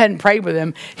went ahead and prayed with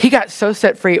him. He got so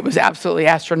set free, it was absolutely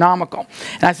astronomical.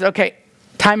 And I said, okay,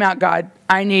 time out, God.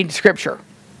 I need scripture.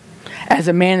 As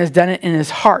a man has done it in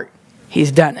his heart,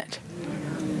 he's done it.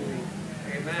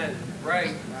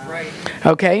 Right.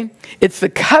 Okay? It's the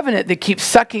covenant that keeps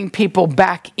sucking people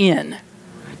back in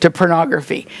to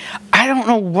pornography. I don't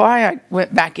know why I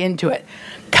went back into it.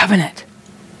 Covenant.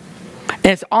 And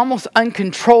it's almost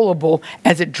uncontrollable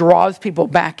as it draws people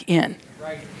back in.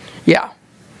 Right. Yeah.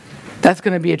 That's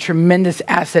going to be a tremendous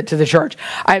asset to the church.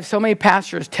 I have so many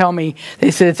pastors tell me,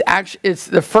 they said it's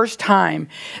the first time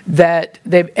that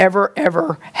they've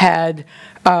ever had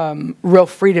real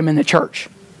freedom in the church.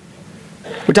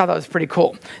 Which I thought was pretty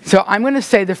cool. So I'm going to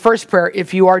say the first prayer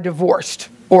if you are divorced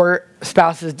or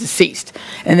spouse is deceased.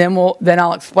 And then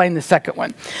I'll explain the second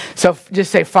one. So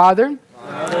just say, Father,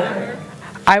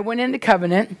 I went into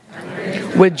covenant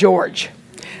with George.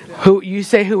 Who you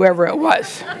say whoever it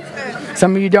was.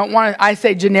 Some of you don't want to. I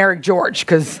say generic George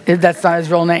because that's not his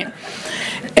real name.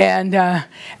 And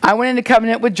I went into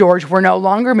covenant with George. We're no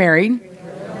longer married.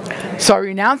 So I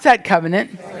renounce that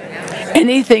covenant.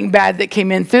 Anything bad that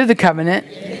came in through the covenant,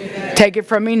 take it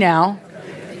from me now,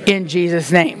 in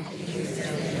Jesus' name.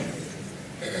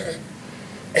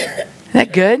 Isn't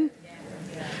that good?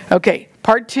 Okay,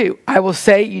 part 2. I will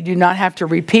say you do not have to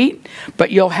repeat,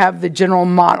 but you'll have the general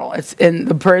model. It's in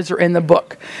the prayers are in the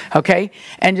book. Okay?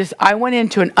 And I went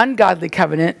into an ungodly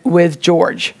covenant with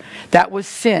George. That was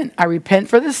sin. I repent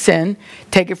for the sin.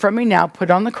 Take it from me now. Put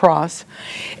it on the cross.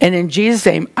 And in Jesus'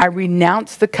 name, I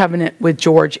renounce the covenant with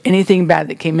George. Anything bad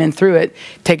that came in through it,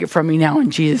 take it from me now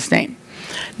in Jesus' name.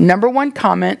 Number 1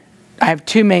 comment, I have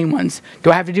 2 main ones.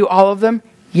 Do I have to do all of them?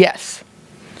 Yes.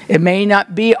 It may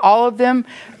not be all of them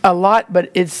a lot,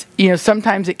 but it's,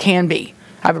 sometimes it can be.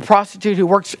 I have a prostitute who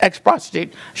works,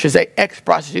 ex-prostitute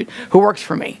who works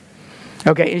for me.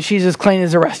 Okay, and she's as clean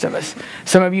as the rest of us.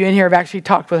 Some of you in here have actually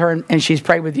talked with her and she's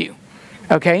prayed with you.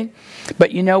 Okay?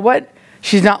 But you know what?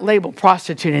 She's not labeled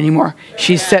prostitute anymore.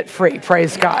 She's set free.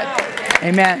 Praise God.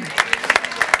 Amen.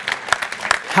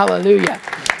 Hallelujah.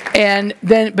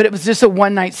 But it was just a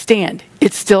one-night stand.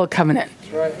 It's still a covenant.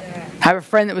 Right. I have a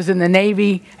friend that was in the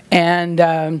Navy, and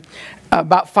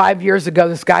about 5 years ago,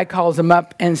 this guy calls him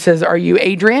up and says, "Are you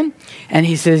Adrian?" And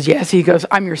he says, "Yes." He goes,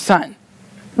 "I'm your son."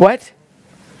 What?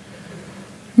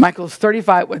 Michael's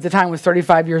 35, at the time was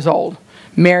 35 years old.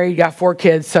 Married, got 4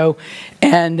 kids. He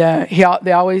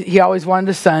always wanted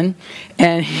a son,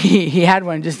 and he had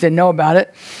one, just didn't know about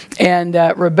it. And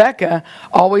Rebecca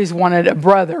always wanted a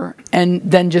brother, and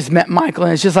then just met Michael,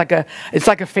 and it's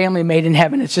like a family made in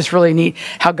heaven. It's just really neat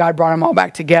how God brought them all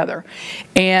back together.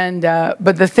 And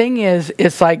but the thing is,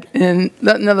 it's like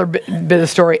another bit of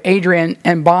story. Adrian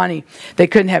and Bonnie, they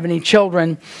couldn't have any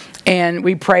children, and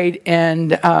we prayed,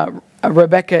 and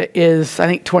Rebecca is, I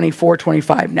think, 24,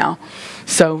 25 now.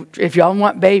 So if y'all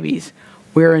want babies,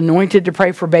 we're anointed to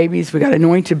pray for babies. We got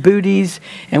anointed booties,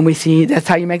 and we see that's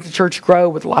how you make the church grow,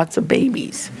 with lots of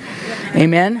babies.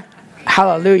 Amen?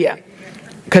 Hallelujah.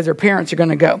 Because their parents are going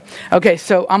to go. Okay,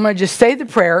 so I'm going to just say the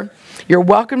prayer. You're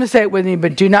welcome to say it with me,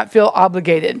 but do not feel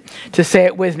obligated to say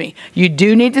it with me. You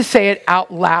do need to say it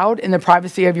out loud in the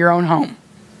privacy of your own home.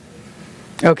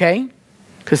 Okay?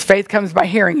 Because faith comes by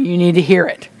hearing. You need to hear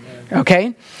it.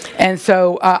 Okay? And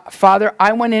so, Father,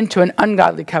 I went into an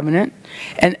ungodly covenant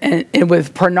and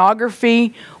with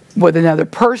pornography, with another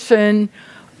person,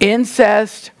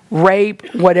 incest,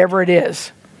 rape, whatever it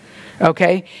is.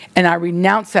 Okay? And I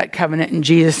renounce that covenant in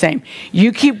Jesus' name.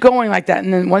 You keep going like that.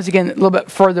 And then once again, a little bit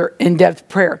further in-depth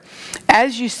prayer.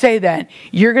 As you say that,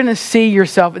 you're going to see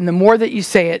yourself, and the more that you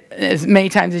say it, as many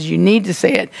times as you need to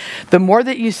say it, the more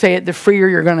that you say it, the freer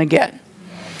you're going to get.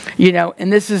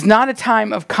 And this is not a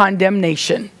time of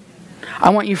condemnation.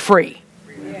 I want you free.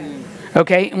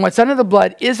 Okay? And what's under the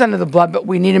blood is under the blood, but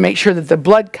we need to make sure that the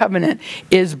blood covenant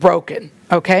is broken.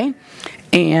 Okay?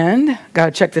 And, got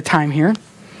to check the time here.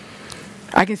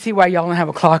 I can see why y'all don't have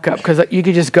a clock up, because you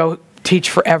could just go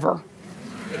teach forever.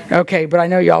 Okay, but I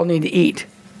know y'all need to eat.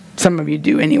 Some of you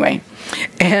do anyway.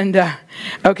 And,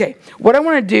 okay, what I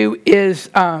want to do is,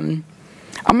 I'm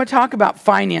going to talk about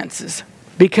finances.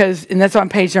 And that's on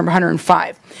page number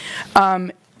 105.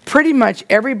 Pretty much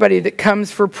everybody that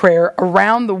comes for prayer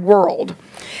around the world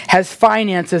has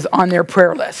finances on their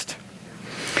prayer list.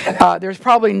 There's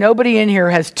probably nobody in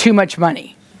here has too much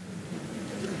money.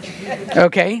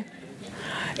 Okay?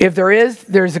 If there is,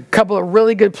 there's a couple of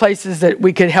really good places that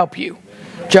we could help you.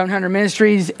 Joan Hunter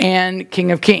Ministries and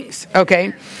King of Kings.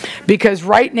 Okay? Because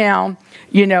right now,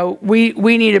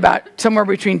 we need about somewhere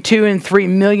between $2 and $3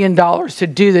 million to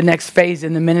do the next phase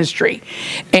in the ministry,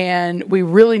 and we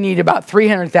really need about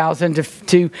 $300,000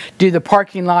 to do the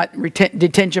parking lot,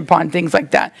 detention pond, things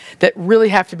like that really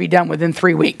have to be done within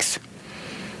 3 weeks.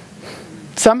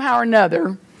 Somehow or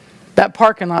another, that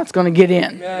parking lot's going to get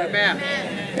in. Amen.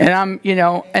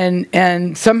 And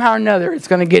and somehow or another it's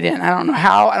going to get in. I don't know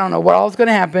how, I don't know what all is going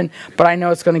to happen, but I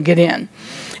know it's going to get in.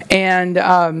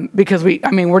 And because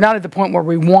we're not at the point where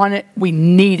we want it, we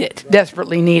need it,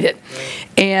 desperately need it.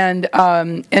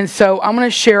 And so I'm going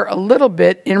to share a little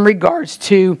bit in regards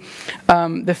to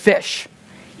the fish.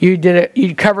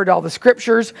 You covered all the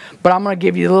scriptures, but I'm going to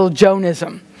give you a little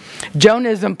Joanism.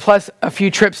 Joanism plus a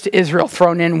few trips to Israel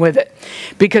thrown in with it.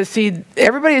 Because, see,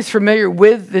 everybody is familiar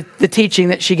with the teaching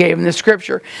that she gave and the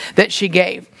scripture that she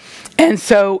gave. And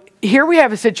so here we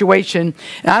have a situation,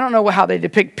 and I don't know how they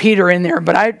depict Peter in there,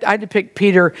 but I depict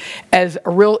Peter as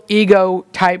a real ego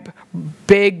type,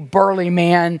 big, burly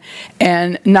man,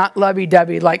 and not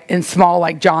lovey-dovey and small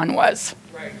like John was.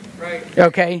 Right.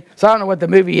 Okay? So I don't know what the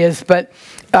movie is, but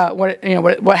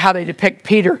how they depict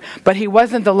Peter, but he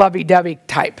wasn't the lovey-dovey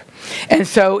type. And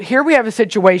so here we have a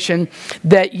situation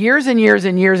that years and years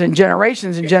and years and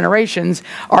generations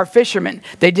are fishermen.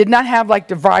 They did not have like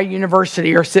DeVry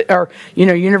University or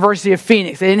University of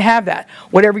Phoenix. They didn't have that.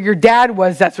 Whatever your dad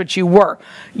was, that's what you were.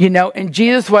 And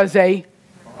Jesus was a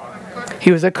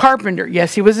He was a carpenter.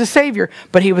 Yes, he was a savior,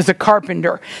 but he was a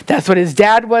carpenter. That's what his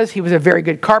dad was. He was a very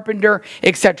good carpenter,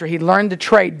 etc. He learned the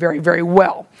trade very, very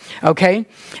well. Okay?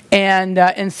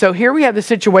 And so here we have the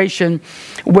situation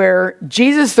where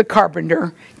Jesus the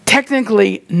carpenter,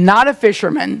 technically not a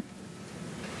fisherman,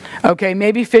 okay,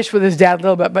 maybe fished with his dad a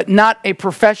little bit, but not a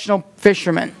professional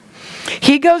fisherman.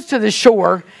 He goes to the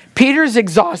shore. Peter's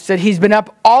exhausted. He's been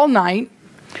up all night.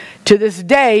 To this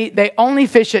day, they only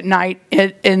fish at night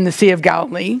in the Sea of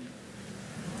Galilee.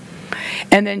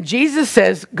 And then Jesus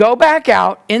says, go back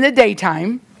out in the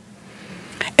daytime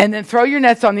and then throw your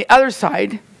nets on the other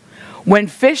side. When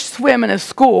fish swim in a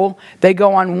school, they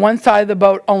go on one side of the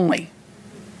boat only.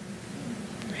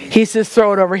 He says,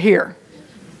 throw it over here.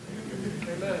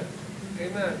 Amen.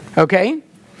 Amen. Okay?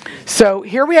 So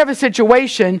here we have a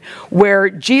situation where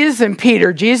Jesus and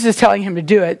Peter, Jesus is telling him to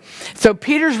do it. So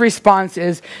Peter's response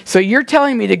is, so you're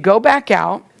telling me to go back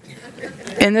out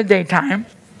in the daytime,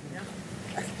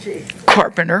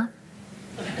 carpenter,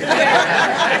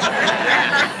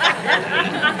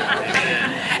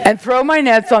 and throw my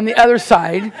nets on the other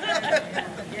side,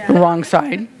 the wrong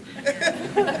side,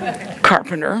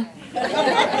 carpenter.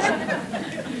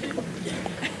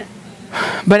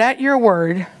 But at your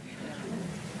word,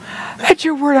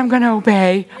 I'm going to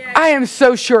obey. I am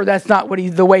so sure that's not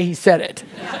the way he said it.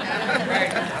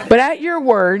 But at your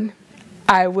word,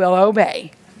 I will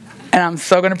obey. And I'm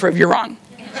so going to prove you wrong.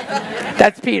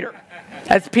 That's Peter.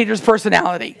 That's Peter's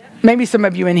personality. Maybe some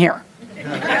of you in here.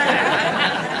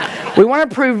 We want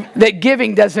to prove that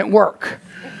giving doesn't work.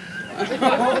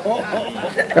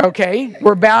 Okay?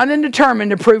 We're bound and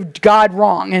determined to prove God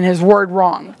wrong and his word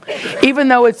wrong, even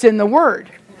though it's in the word.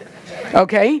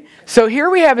 Okay? So here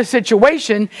we have a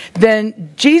situation.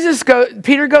 Then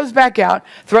Peter goes back out,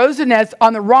 throws the nets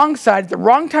on the wrong side at the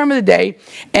wrong time of the day,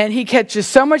 and he catches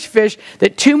so much fish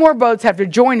that 2 more boats have to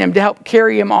join him to help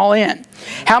carry him all in.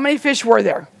 How many fish were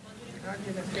there?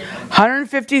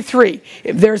 153.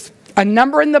 If there's a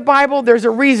number in the Bible, there's a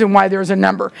reason why there's a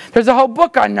number. There's a whole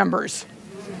book on numbers.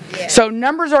 So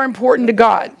numbers are important to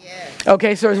God.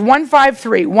 Okay, so there's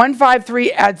 153.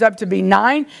 153 adds up to be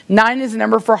 9. 9 is the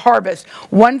number for harvest.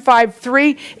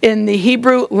 153 in the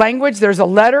Hebrew language, there's a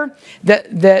letter,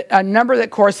 a number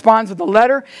that corresponds with the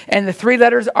letter, and the 3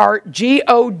 letters are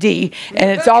G-O-D,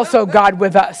 and it's also God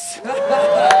with us.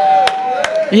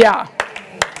 Yeah.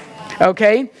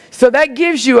 Okay, so that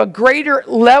gives you a greater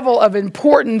level of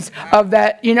importance of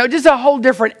that, just a whole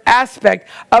different aspect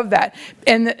of that.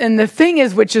 And the thing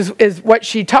is, which is what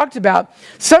she talked about,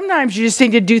 sometimes you just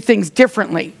need to do things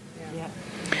differently.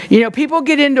 People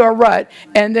get into a rut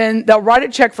and then they'll write a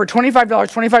check for $25,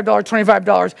 $25,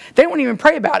 $25. They won't even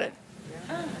pray about it.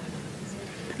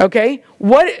 Okay,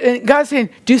 God's saying,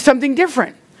 do something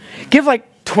different. Give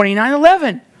like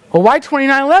 $29.11. Well, why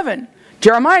 $29.11?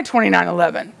 Jeremiah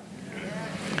 $29.11.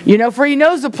 For he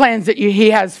knows the plans that he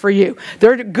has for you.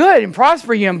 They're good and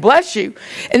prosper you and bless you.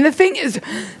 And the thing is,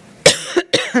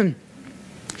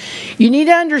 you need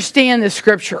to understand the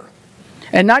scripture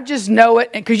and not just know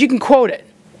it because you can quote it.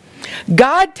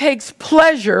 God takes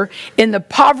pleasure in the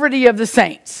poverty of the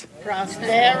saints.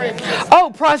 Prosperity.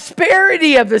 Oh,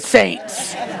 prosperity of the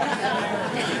saints.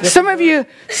 Some of you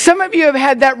have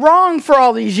had that wrong for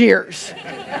all these years.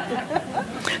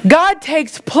 God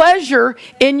takes pleasure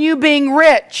in you being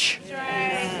rich.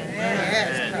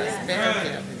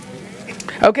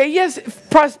 Okay, yes,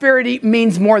 prosperity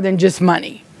means more than just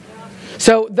money.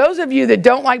 So those of you that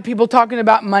don't like people talking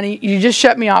about money, you just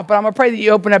shut me off, but I'm going to pray that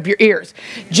you open up your ears.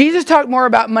 Jesus talked more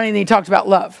about money than he talked about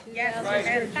love. Yes.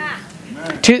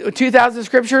 2,000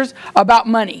 scriptures about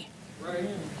money.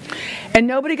 And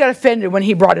nobody got offended when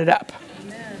he brought it up.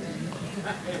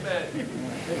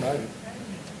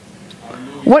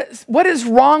 What is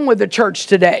wrong with the church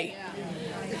today?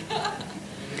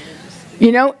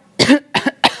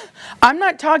 I'm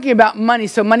not talking about money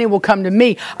so money will come to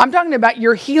me. I'm talking about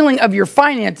your healing of your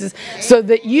finances so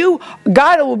that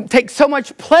God will take so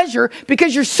much pleasure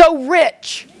because you're so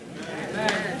rich.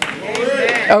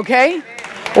 Okay?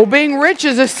 Well, being rich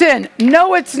is a sin.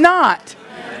 No, it's not.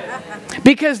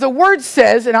 Because the word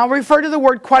says, and I'll refer to the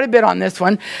word quite a bit on this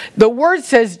one, the word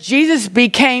says Jesus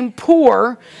became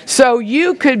poor so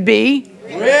you could be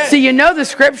rich. See, you know the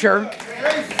scripture.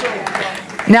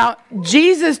 Now,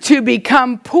 Jesus to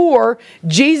become poor,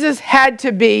 Jesus had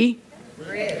to be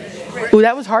rich. Ooh,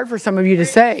 that was hard for some of you to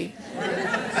say.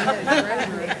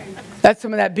 That's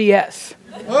some of that BS.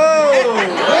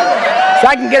 So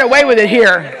I can get away with it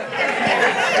here.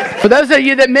 For those of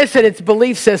you that miss it, it's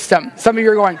belief system. Some of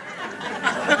you are going,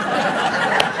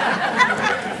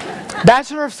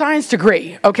 Bachelor of Science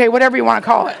degree. Okay, whatever you want to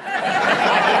call it.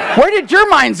 Where did your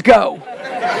minds go?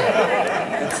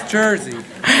 It's Jersey.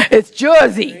 It's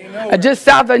Jersey, just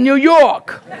south of New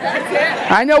York.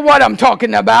 I know what I'm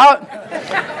talking about.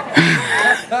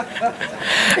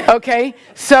 Okay,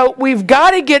 so we've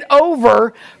got to get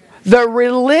over the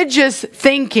religious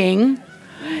thinking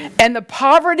and the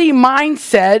poverty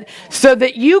mindset so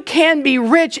that you can be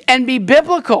rich and be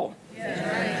biblical.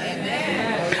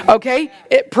 Okay,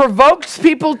 it provokes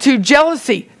people to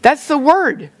jealousy. That's the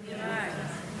word.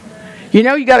 You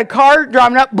know, you got a car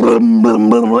driving up, boom, boom,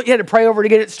 boom, boom. You had to pray over to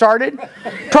get it started.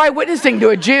 Try witnessing to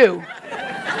a Jew.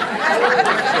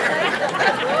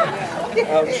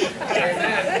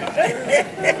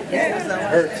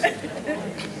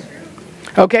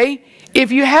 Okay,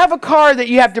 if you have a car that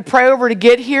you have to pray over to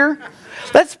get here,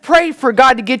 let's pray for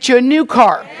God to get you a new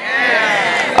car.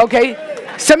 Okay,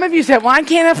 some of you said, well, I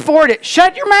can't afford it.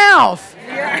 Shut your mouth.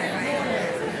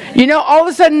 You know, all of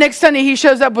a sudden next Sunday he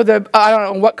shows up with I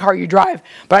don't know what car you drive,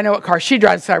 but I know what car she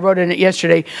drives, so I wrote in it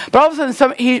yesterday. But all of a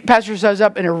sudden pastor shows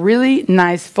up in a really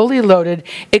nice, fully loaded,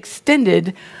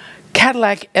 extended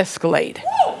Cadillac Escalade.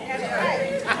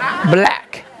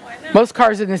 Black. Most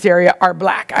cars in this area are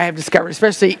black, I have discovered,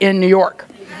 especially in New York.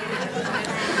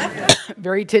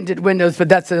 Very tinted windows, but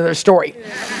that's another story.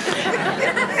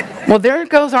 Well, there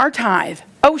goes our tithe.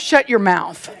 Oh, shut your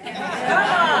mouth.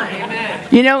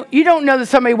 You know, you don't know that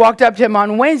somebody walked up to him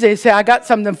on Wednesday and said, I got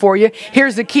something for you.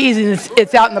 Here's the keys, and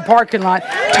it's out in the parking lot.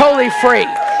 Totally free.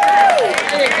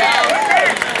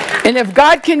 And if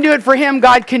God can do it for him,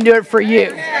 God can do it for you.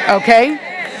 Okay?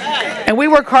 And we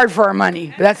work hard for our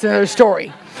money. But that's another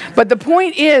story. But the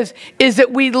point is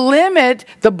that we limit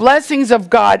the blessings of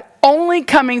God only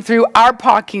coming through our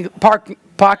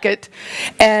pocket,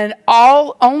 and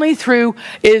only through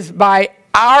is by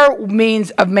our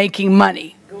means of making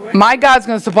money. My God's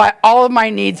going to supply all of my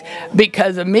needs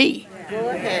because of me.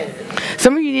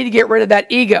 Some of you need to get rid of that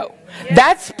ego.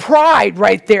 That's pride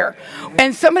right there.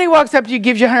 And somebody walks up to you,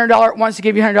 gives you $100, wants to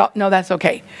give you $100. No, that's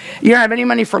okay. You don't have any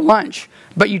money for lunch,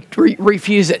 but you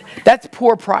refuse it. That's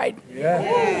poor pride.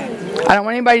 I don't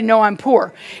want anybody to know I'm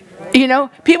poor. You know,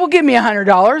 people give me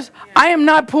 $100. I am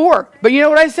not poor. But you know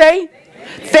what I say?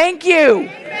 Thank you.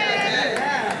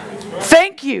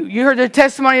 Thank you. You heard the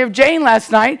testimony of Jane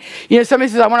last night. You know, somebody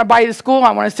says, I want to buy you to school.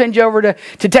 I want to send you over to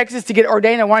Texas to get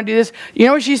ordained. I want to do this. You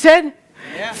know what she said?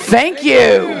 Thank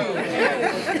you.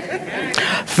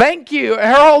 Thank you.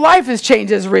 Her whole life has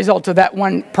changed as a result of that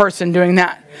one person doing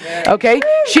that. Okay?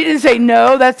 She didn't say,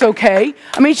 no, that's okay.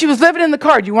 I mean, she was living in the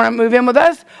car. Do you want to move in with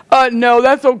us? No,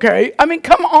 that's okay. I mean,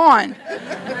 come on.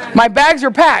 My bags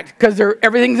are packed because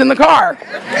everything's in the car.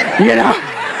 You know?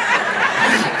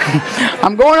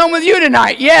 I'm going home with you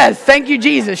tonight. Yes, thank you,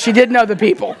 Jesus. She did know the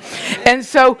people. And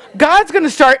so God's going to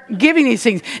start giving these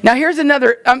things. Now, here's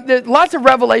another. There's lots of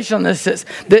revelation on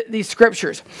these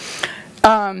scriptures.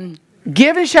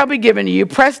 Given shall be given to you.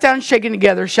 Pressed down, shaken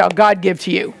together, shall God give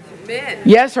to you. Amen.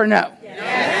 Yes or no?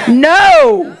 Yes.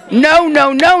 No. No,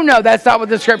 no, no, no. That's not what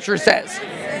the scripture says.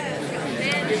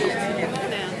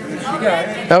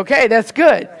 Okay, that's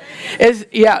good.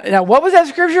 Now, what was that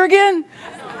scripture again?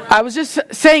 I was just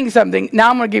saying something. Now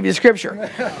I'm going to give you the scripture.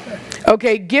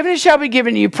 Okay, given it shall be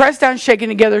given to you. Pressed down, shaken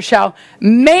together shall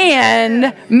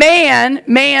man,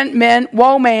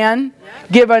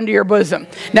 give unto your bosom.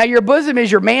 Now your bosom is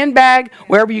your man bag,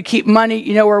 wherever you keep money.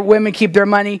 You know where women keep their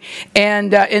money.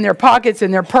 And in their pockets,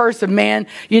 in their purse, a man,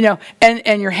 you know,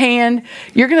 and your hand.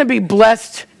 You're going to be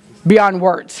blessed beyond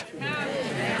words.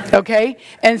 Okay?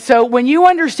 And so when you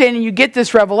understand and you get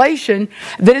this revelation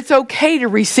that it's okay to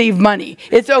receive money.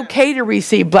 It's okay to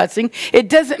receive blessing. It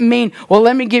doesn't mean, well,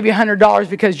 let me give you $100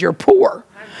 because you're poor.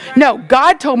 No,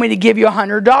 God told me to give you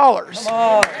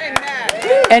 $100.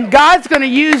 And God's going to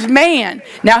use man.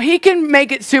 Now, he can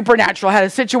make it supernatural. Had a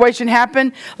situation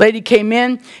happen. Lady came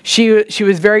in. She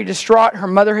was very distraught. Her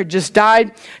mother had just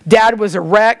died. Dad was a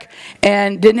wreck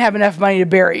and didn't have enough money to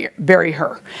bury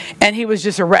her. And he was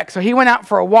just a wreck. So he went out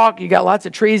for a walk. You got lots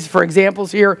of trees, for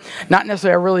examples here. Not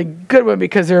necessarily a really good one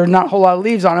because there are not a whole lot of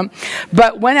leaves on them.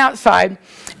 But went outside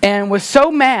and was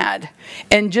so mad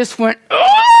and just went,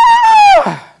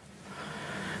 oh!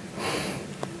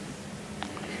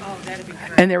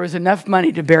 And there was enough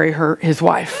money to bury his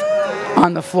wife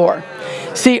on the floor.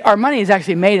 See, our money is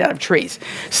actually made out of trees.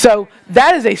 So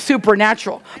that is a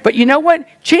supernatural. But you know what?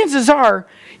 Chances are,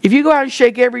 if you go out and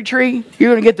shake every tree,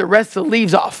 you're going to get the rest of the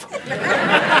leaves off.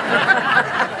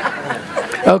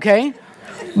 Okay?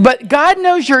 But God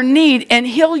knows your need, and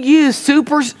he'll use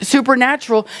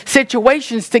supernatural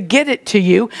situations to get it to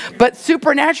you. But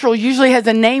supernatural usually has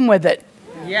a name with it.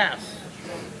 Yes.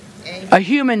 A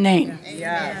human name.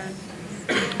 Yes.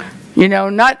 You know,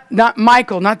 not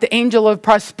Michael, not the angel of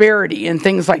prosperity and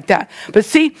things like that. But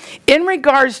see, in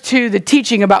regards to the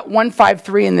teaching about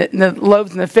 153 and the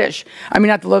loaves and the fish, I mean,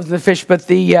 not the loaves and the fish, but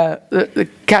the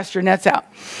cast your nets out.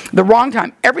 The wrong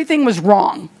time. Everything was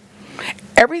wrong.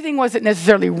 Everything wasn't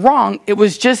necessarily wrong. It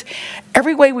was just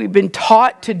every way we've been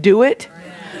taught to do it,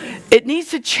 it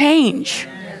needs to change.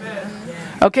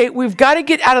 Okay, we've got to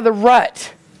get out of the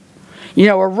rut. You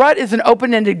know, a rut is an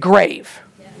open-ended grave.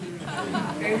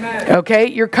 Okay,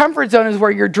 your comfort zone is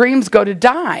where your dreams go to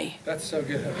die. That's so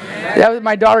good. That was,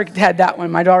 my daughter had that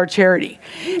one, my daughter Charity.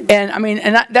 And I mean,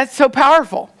 that's so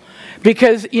powerful.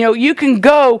 Because, you know, you can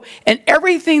go and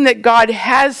everything that God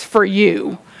has for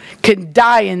you can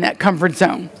die in that comfort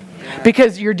zone.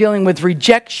 Because you're dealing with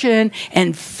rejection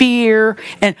and fear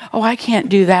and, oh, I can't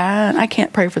do that. I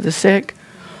can't pray for the sick.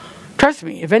 Trust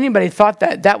me, if anybody thought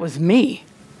that, that was me.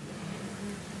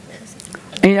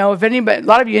 You know, if anybody, a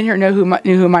lot of you in here knew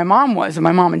who my mom was, and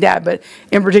my mom and dad, but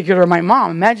in particular my mom.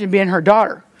 Imagine being her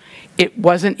daughter. It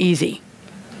wasn't easy.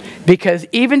 Because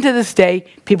even to this day,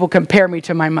 people compare me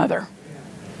to my mother.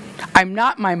 I'm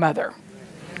not my mother.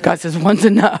 God says, one's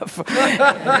enough.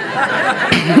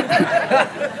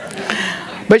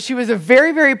 But she was a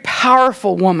very, very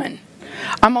powerful woman.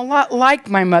 I'm a lot like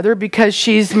my mother because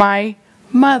she's my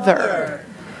mother.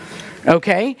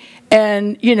 Okay?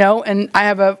 And, you know, and I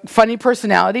have a funny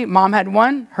personality. Mom had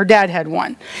one. Her dad had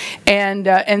one.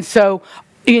 And so,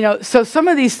 you know, so some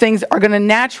of these things are going to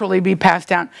naturally be passed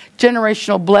down.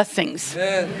 Generational blessings.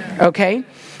 Okay?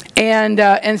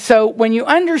 And so when you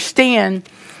understand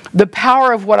the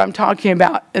power of what I'm talking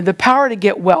about, the power to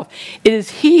get wealth, it is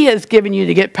He has given you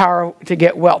to get power to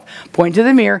get wealth. Point to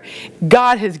the mirror.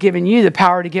 God has given you the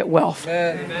power to get wealth.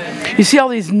 Amen. You see all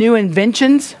these new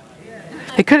inventions?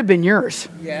 It could have been yours.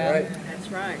 Yeah, That's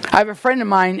right. I have a friend of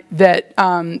mine that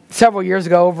several years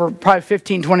ago, over probably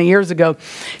 15, 20 years ago,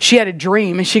 she had a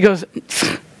dream, and she goes,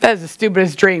 that is the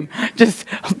stupidest dream. Just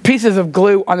pieces of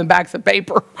glue on the backs of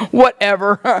paper,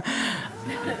 whatever.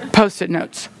 Post-it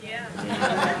notes.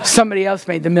 Somebody else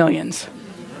made the millions.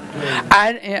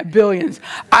 Billions.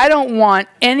 I don't want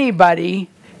anybody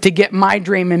to get my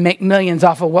dream and make millions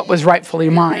off of what was rightfully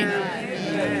mine.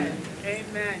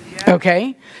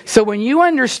 Okay? So when you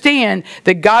understand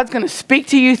that God's going to speak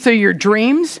to you through your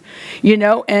dreams, you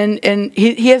know, and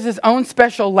he has His own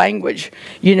special language,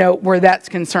 you know, where that's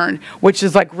concerned, which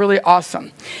is like really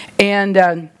awesome. And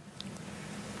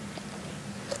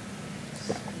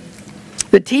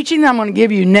the teaching that I'm going to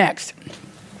give you next,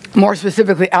 more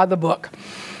specifically out of the book,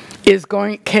 is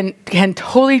can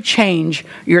totally change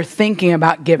your thinking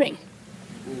about giving.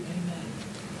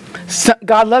 So,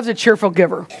 God loves a cheerful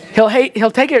giver. He'll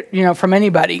take it, you know, from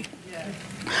anybody.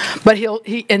 But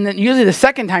and then usually the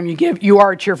second time you give, you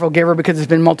are a cheerful giver because it's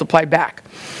been multiplied back.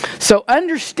 So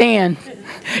understand,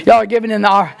 y'all are giving in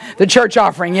the church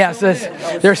offering. Yes,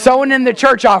 they're sowing in the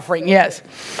church offering. Yes,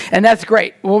 and that's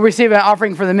great. We'll receive an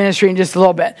offering for the ministry in just a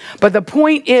little bit. But the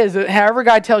point is, that however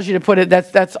God tells you to put it,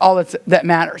 that's all that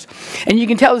matters. And you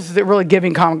can tell this is a really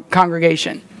giving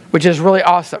congregation, which is really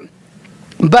awesome.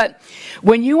 But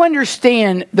when you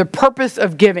understand the purpose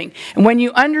of giving, and when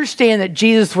you understand that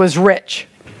Jesus was rich,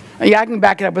 yeah, I can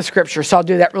back it up with scripture, so I'll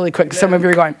do that really quick. Some of you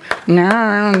are going,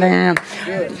 no.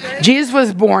 Jesus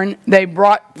was born. They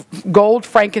brought gold,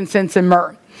 frankincense, and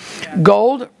myrrh.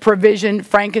 Gold, provision,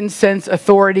 frankincense,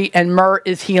 authority, and myrrh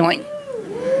is healing.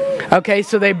 Okay,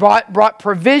 so they brought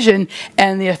provision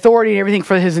and the authority and everything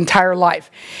for his entire life.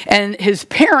 And his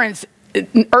parents,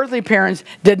 earthly parents,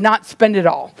 did not spend it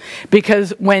all,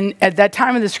 because when at that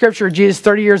time of the scripture, Jesus,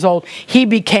 30 years old, he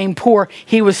became poor.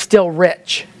 He was still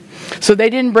rich. So they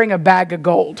didn't bring a bag of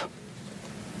gold.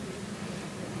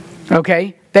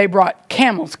 Okay? They brought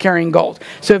camels carrying gold.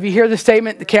 So if you hear the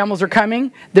statement, the camels are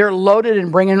coming, they're loaded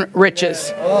and bringing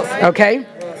riches. Okay?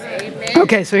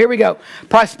 Okay, so here we go.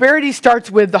 Prosperity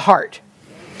starts with the heart.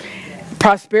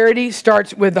 Prosperity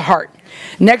starts with the heart.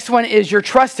 Next one is your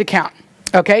trust account.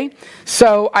 Okay?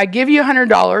 So I give you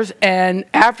 $100, and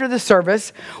after the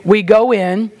service, we go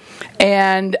in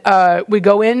and we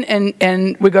go to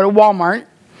Walmart,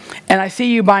 and I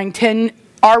see you buying 10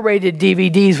 R-rated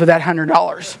DVDs with that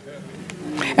 $100.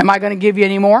 Am I going to give you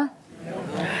any more?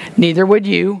 No. Neither would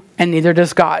you, and neither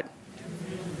does God.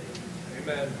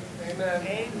 Amen.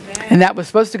 Amen. And that was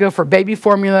supposed to go for baby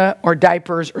formula or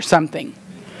diapers or something.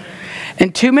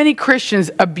 And too many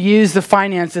Christians abuse the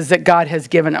finances that God has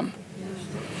given them.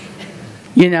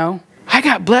 You know, I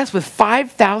got blessed with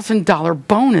 $5,000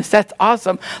 bonus. That's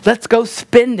awesome. Let's go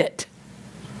spend it.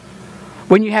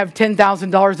 When you have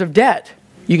 $10,000 of debt,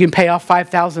 you can pay off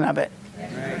 $5,000 of it.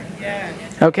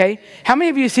 Okay? How many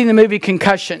of you have seen the movie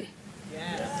Concussion?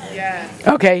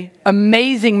 Okay,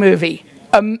 amazing movie.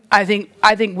 I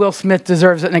think Will Smith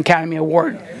deserves an Academy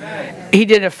Award. He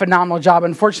did a phenomenal job.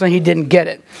 Unfortunately, he didn't get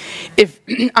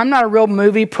it. I'm not a real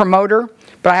movie promoter,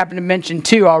 but I happen to mention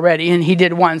 2 already, and he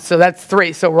did 1, so that's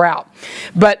 3, so we're out.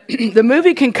 But the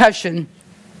movie Concussion,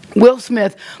 Will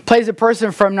Smith plays a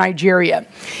person from Nigeria,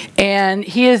 and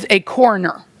he is a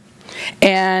coroner.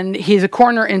 And he's a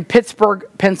coroner in Pittsburgh,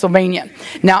 Pennsylvania.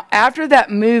 Now, after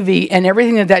that movie and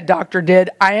everything that doctor did,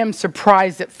 I am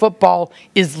surprised that football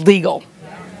is legal.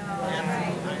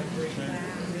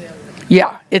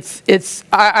 Yeah,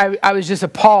 I was just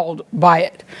appalled by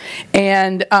it,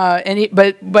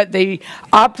 but they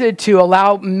opted to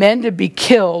allow men to be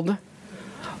killed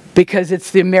because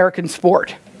it's the American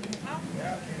sport.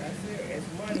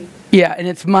 Yeah, and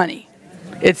it's money.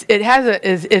 It's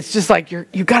just like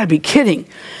you've got to be kidding.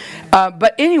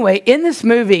 But anyway, in this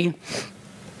movie,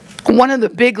 one of the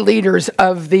big leaders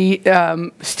of the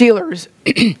Steelers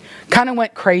kind of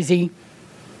went crazy.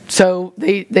 So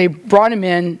they brought him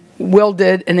in. Will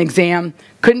did an exam,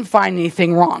 couldn't find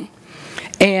anything wrong.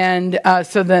 And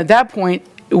so then at that point,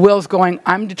 Will's going,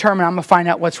 I'm determined I'm going to find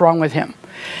out what's wrong with him.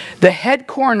 The head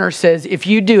coroner says, if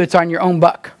you do, it's on your own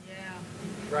buck.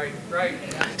 Right.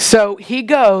 So he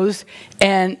goes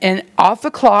and off the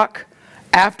clock,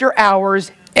 after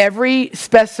hours, every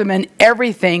specimen,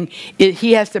 everything,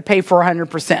 he has to pay for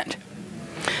 100%.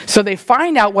 So they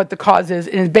find out what the cause is,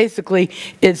 and basically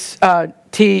it's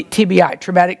TBI,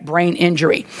 traumatic brain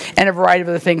injury, and a variety of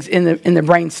other things in the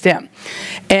brain stem,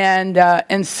 and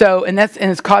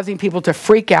it's causing people to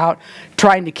freak out,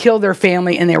 trying to kill their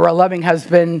family, and they were a loving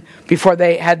husband before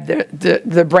they had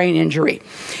the brain injury,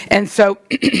 and so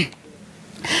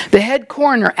the head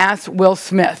coroner asked Will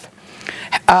Smith,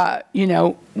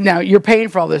 now you're paying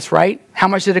for all this, right? How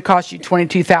much did it cost you?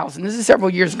 $22,000. This is several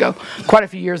years ago, quite a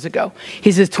few years ago.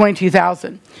 He says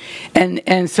 $22,000,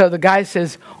 and so the guy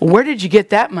says, well, where did you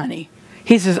get that money?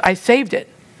 He says, I saved it.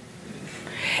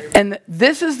 And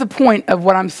this is the point of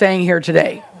what I'm saying here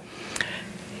today.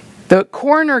 The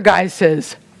coroner guy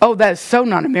says, oh, that is so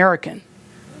non-American.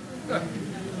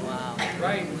 Wow.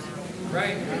 Right.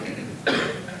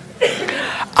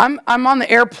 I'm on the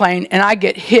airplane and I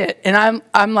get hit, and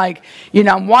I'm like,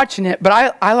 I'm watching it, but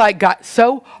I got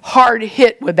so hard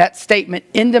hit with that statement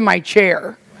into my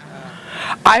chair.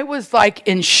 I was like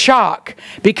in shock,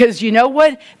 because you know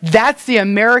what? That's the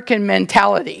American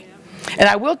mentality. And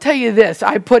I will tell you this,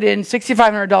 I put in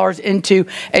 $6,500 into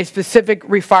a specific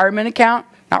retirement account,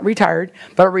 not retired,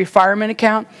 but a retirement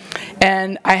account,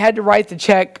 and I had to write the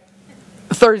check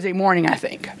Thursday morning, I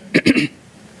think.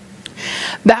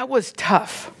 That was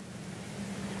tough.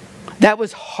 That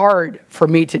was hard for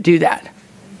me to do that.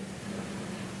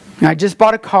 And I just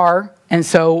bought a car, and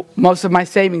so most of my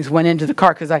savings went into the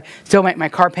car, because I still make my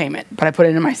car payment, but I put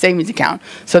it in my savings account.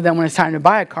 So then when it's time to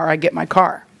buy a car, I get my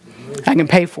car. I can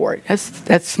pay for it.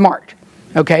 That's smart,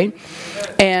 okay?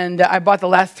 And I bought the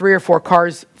last 3 or 4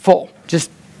 cars full,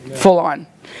 just full on,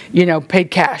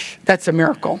 paid cash. That's a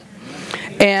miracle.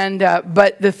 And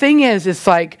but the thing is, it's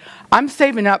like, I'm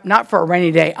saving up not for a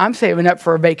rainy day. I'm saving up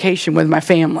for a vacation with my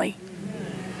family.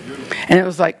 And it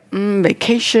was like,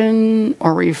 vacation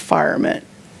or retirement.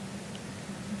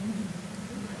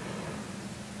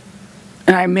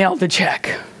 And I mailed the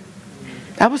check.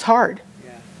 That was hard.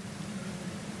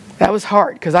 That was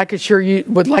hard, because I could sure you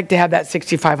would like to have that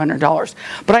 $6,500.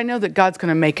 But I know that God's going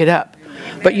to make it up.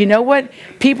 But you know what?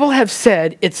 People have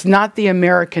said it's not the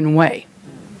American way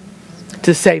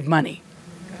to save money.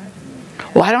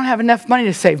 Well, I don't have enough money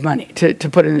to save money to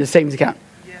put in the savings account.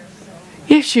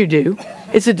 Yes, you do.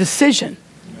 It's a decision.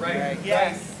 Right.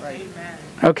 Yes.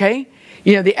 Okay?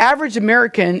 The average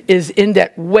American is in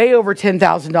debt way over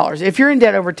 $10,000. If you're in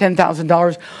debt over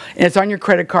 $10,000 and it's on your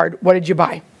credit card, what did you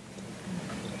buy?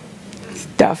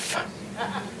 Stuff.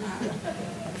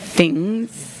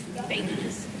 Things.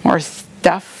 More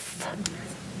stuff.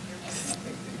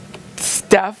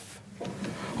 Stuff.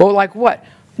 Well, like what?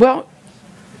 Well,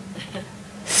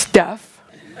 stuff.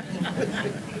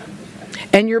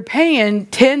 And you're paying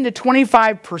 10 to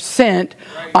 25%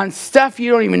 on stuff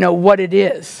you don't even know what it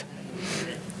is.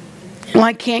 Well,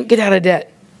 I can't get out of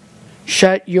debt.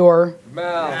 Shut your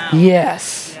Mouth.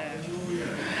 Yes.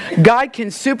 God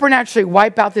can supernaturally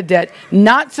wipe out the debt,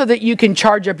 not so that you can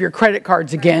charge up your credit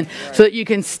cards again, so that you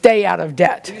can stay out of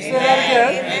debt.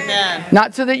 Amen. Amen.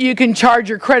 Not so that you can charge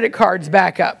your credit cards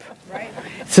back up,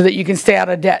 so that you can stay out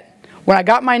of debt. When I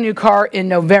got my new car in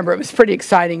November, it was pretty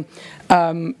exciting.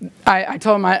 I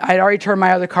told him I'd already turned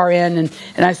my other car in,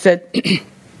 and I said,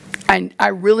 I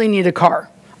really need a car.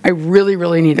 I really,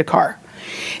 really need a car.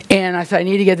 And I said, I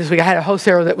need to get this week. I had a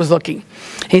wholesaler that was looking.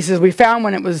 He says, we found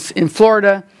one. It was in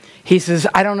Florida. He says,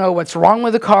 I don't know what's wrong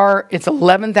with the car. It's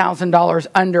 $11,000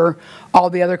 under all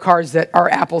the other cars that are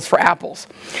apples for apples.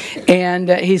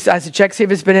 And I said, check, see if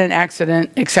it's been in an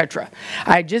accident, etc.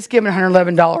 I had just given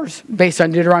 $111 based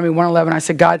on Deuteronomy 111. I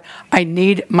said, God, I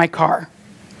need my car.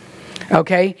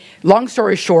 Okay? Long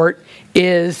story short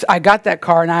is I got that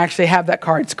car, and I actually have that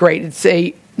car. It's great. It's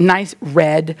a nice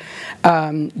red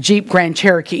Jeep Grand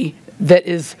Cherokee that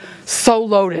is so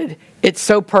loaded. It's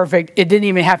so perfect. It didn't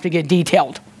even have to get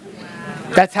detailed.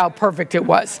 That's how perfect it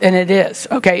was. And it is.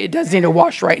 Okay, it does need a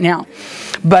wash right now.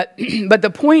 But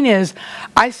the point is,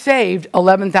 I saved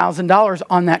 $11,000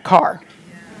 on that car.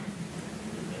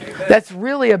 That's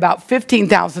really about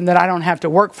 $15,000 that I don't have to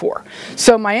work for.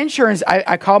 So my insurance,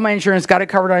 I called my insurance, got it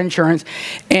covered on insurance,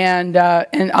 and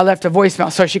I left a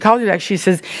voicemail. So she called me back. She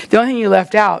says, the only thing you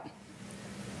left out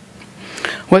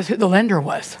was who the lender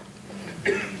was.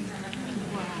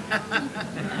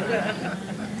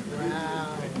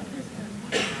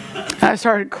 I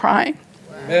started crying.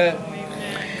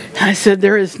 I said,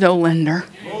 there is no lender.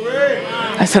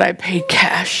 I said, I paid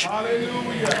cash.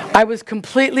 I was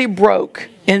completely broke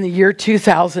in the year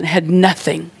 2000, had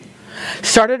nothing.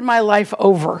 Started my life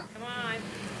over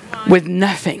with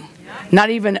nothing.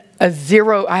 Not even a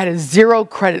zero. I had a 0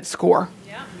 credit score.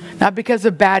 Not because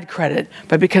of bad credit,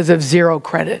 but because of 0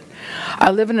 credit.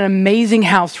 I live in an amazing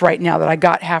house right now that I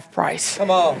got half price.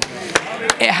 Come on.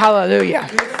 Hallelujah.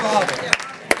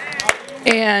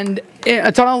 And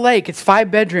it's on a lake. It's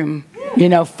 5-bedroom,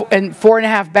 and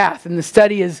 4.5 bath. And the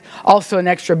study is also an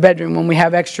extra bedroom when we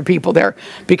have extra people there,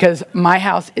 because my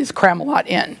house is cram-a-lot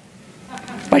in,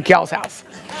 like y'all's house.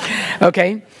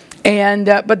 Okay? And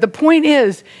but the point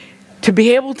is to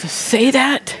be able to say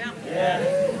that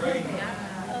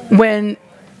when,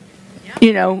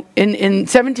 in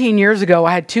 17 years ago,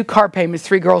 I had 2 car payments,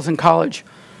 3 girls in college,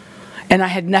 and I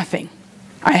had nothing.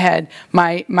 I had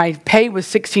my pay was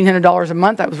 $1,600 a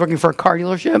month. I was working for a car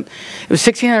dealership. It was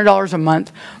 $1,600 a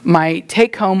month. My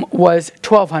take home was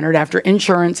 $1,200 after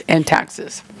insurance and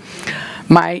taxes.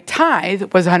 My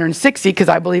tithe was $160 because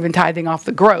I believe in tithing off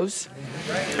the gross,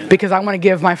 because I want to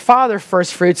give my father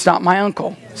first fruits, not my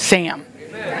uncle Sam.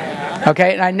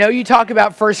 Okay, and I know you talk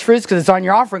about first fruits because it's on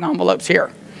your offering envelopes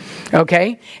here.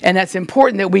 Okay? And that's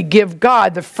important that we give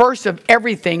God the first of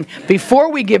everything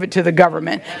before we give it to the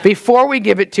government, before we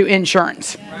give it to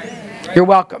insurance. You're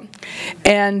welcome.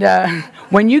 And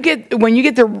when you get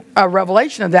the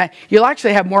revelation of that, you'll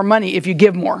actually have more money if you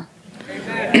give more.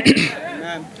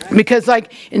 Because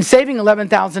like in saving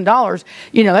 $11,000,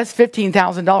 that's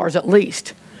 $15,000 at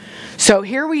least. So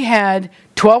here we had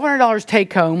 $1,200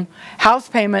 take home, house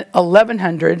payment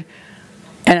 $1,100,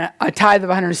 and a tithe of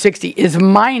 $160 is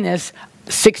minus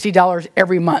 $60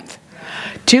 every month.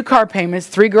 2 car payments,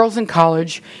 3 girls in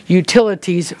college,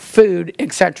 utilities, food,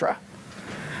 etc.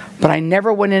 But I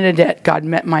never went into debt. God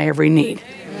met my every need.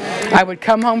 I would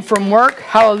come home from work,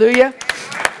 hallelujah,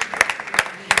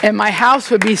 and my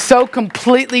house would be so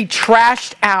completely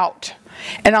trashed out.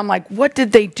 And I'm like, what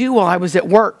did they do while I was at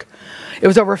work? It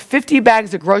was over 50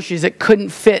 bags of groceries that couldn't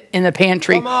fit in the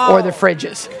pantry or the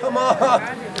fridges. Come on.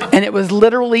 And it was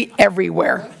literally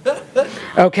everywhere.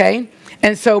 Okay?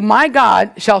 And so my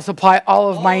God shall supply all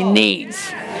of my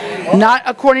needs. Not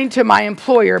according to my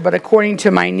employer, but according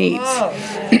to my needs.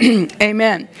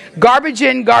 Amen. Garbage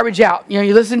in, garbage out.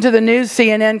 You listen to the news,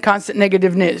 CNN, constant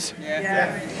negative news.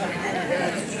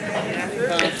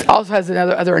 It also has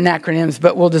other acronyms,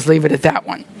 but we'll just leave it at that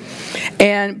one.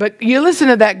 But you listen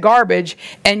to that garbage,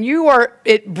 and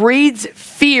it breeds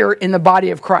fear in the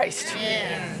body of Christ.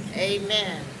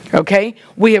 Amen. Okay?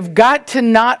 We have got to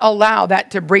not allow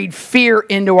that to breed fear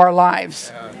into our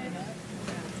lives.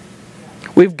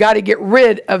 We've got to get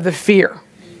rid of the fear.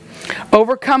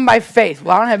 Overcome by faith.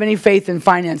 Well, I don't have any faith in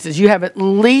finances. You have at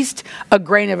least a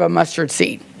grain of a mustard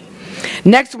seed.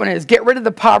 Next one is get rid of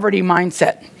the poverty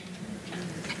mindset.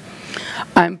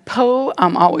 I'm poor.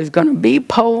 I'm always going to be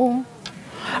poor.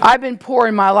 I've been poor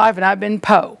in my life, and I've been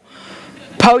po.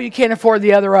 Po, you can't afford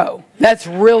the other O. That's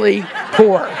really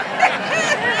poor.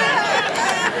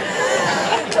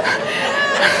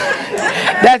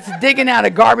 That's digging out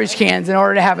of garbage cans in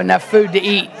order to have enough food to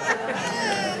eat.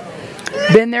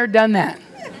 Been there, done that.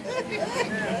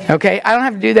 Okay, I don't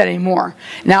have to do that anymore.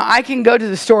 Now, I can go to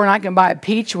the store and I can buy a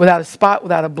peach without a spot,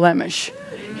 without a blemish.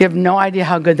 You have no idea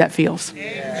how good that feels.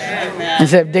 Amen.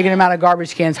 Instead of digging them out of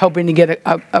garbage cans, hoping to get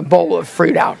a bowl of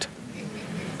fruit out.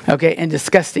 Okay, and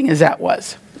disgusting as that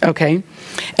was. Okay,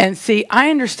 and see,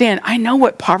 I understand. I know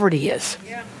what poverty is.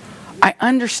 I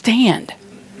understand.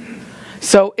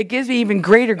 So it gives me even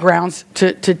greater grounds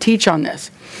to teach on this.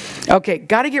 Okay,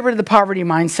 got to get rid of the poverty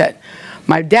mindset.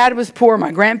 My dad was poor,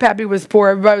 my grandpappy was poor,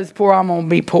 everybody was poor, I'm going to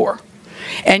be poor.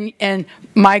 And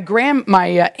my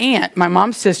aunt, my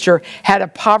mom's sister, had a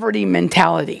poverty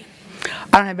mentality.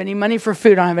 I don't have any money for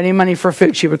food. I don't have any money for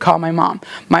food. She would call my mom.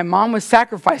 My mom would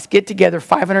sacrifice, get together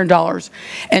 $500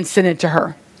 and send it to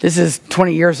her. This is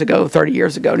 20 years ago, 30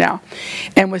 years ago now.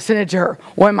 And would send it to her.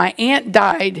 When my aunt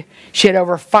died, she had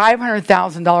over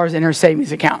 $500,000 in her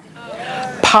savings account.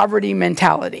 Poverty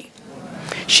mentality.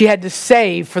 She had to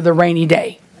save for the rainy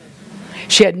day.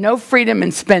 She had no freedom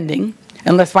in spending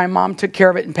unless my mom took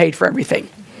care of it and paid for everything.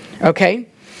 Okay?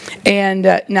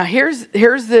 And now here's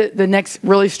the next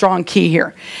really strong key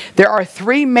here. There are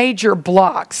 3 major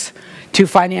blocks to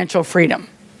financial freedom.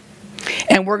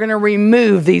 And we're going to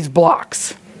remove these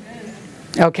blocks.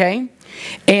 Okay?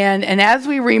 And as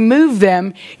we remove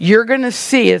them, you're going to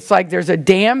see it's like there's a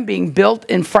dam being built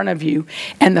in front of you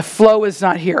and the flow is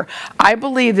not here. I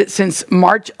believe that since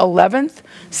March 11th,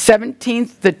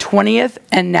 17th, the 20th,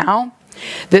 and now,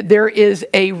 that there is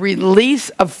a release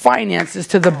of finances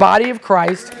to the body of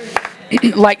Christ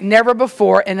like never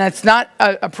before. And that's not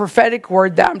a prophetic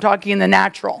word, that I'm talking in the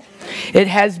natural. It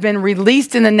has been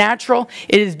released in the natural.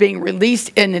 It is being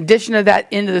released in addition to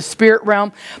that into the spirit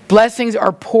realm. Blessings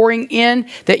are pouring in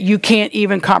that you can't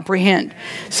even comprehend.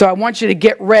 So I want you to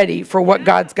get ready for what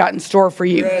God's got in store for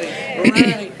you.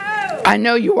 I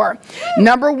know you are.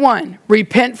 Number 1,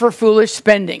 repent for foolish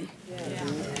spending.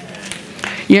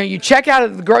 You know, you check out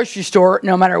at the grocery store,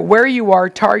 no matter where you are,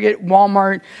 Target,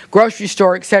 Walmart, grocery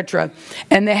store, etc.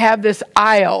 And they have this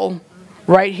aisle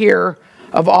right here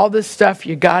of all this stuff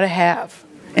you got to have,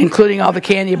 including all the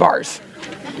candy bars.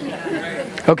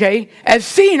 Okay? As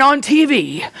seen on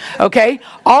TV. Okay?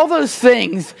 All those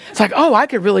things. It's like, oh, I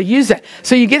could really use that.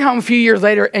 So you get home a few years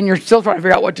later and you're still trying to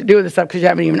figure out what to do with this stuff because you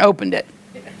haven't even opened it.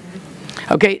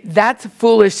 Okay? That's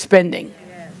foolish spending.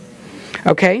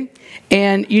 Okay?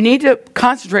 And you need to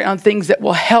concentrate on things that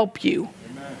will help you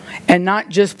and not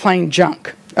just plain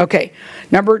junk. Okay.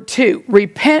 Number 2,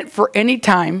 repent for any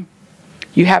time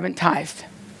you haven't tithed.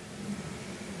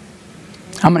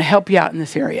 I'm going to help you out in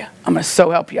this area. I'm going to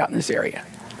so help you out in this area.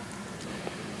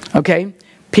 Okay.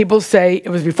 People say it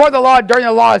was before the law, during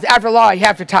the law, it's after the law, you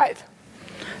have to tithe.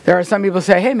 There are some people who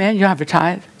say, hey man, you don't have to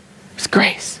tithe. It's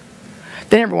grace.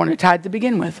 They never wanted to tithe to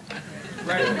begin with.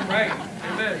 Right.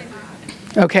 Amen.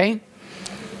 Okay.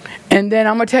 And then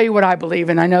I'm going to tell you what I believe,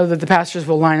 and I know that the pastors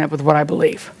will line up with what I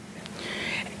believe.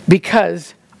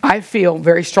 Because I feel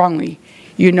very strongly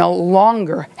you no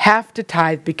longer have to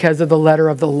tithe because of the letter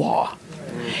of the law.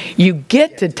 You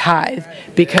get to tithe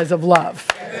because of love.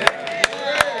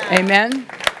 Amen?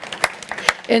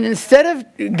 And instead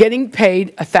of getting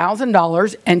paid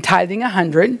 $1,000 and tithing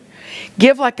 $100,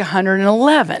 give like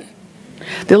 $111.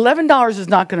 The $11 is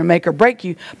not going to make or break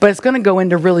you, but it's going to go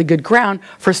into really good ground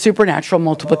for supernatural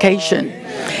multiplication.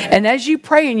 And as you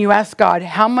pray and you ask God,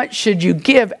 how much should you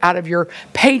give out of your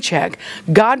paycheck?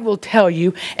 God will tell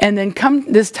you. And then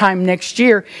come this time next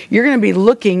year, you're going to be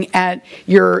looking at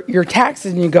your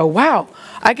taxes and you go, wow,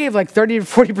 I gave like 30 to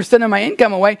 40% of my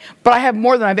income away, but I have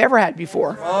more than I've ever had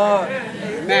before.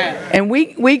 And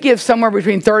we give somewhere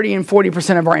between 30 and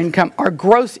 40% of our income, our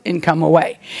gross income,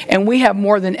 away. And we have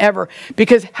more than ever.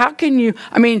 Because how can you,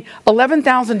 I mean,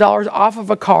 $11,000 off of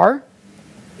a car?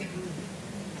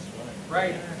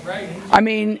 Right. I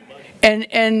mean,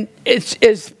 and it's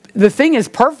the thing is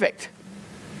perfect.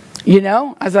 You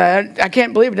know, I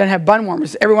can't believe it doesn't have bun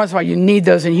warmers. Every once in a while, you need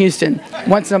those in Houston,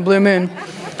 once in a blue moon.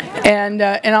 And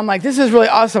I'm like, this is really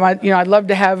awesome. I'd love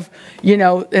to have, and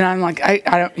I'm like,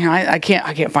 I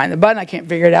can't find the button. I can't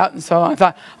figure it out. And so I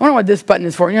thought, I wonder what this button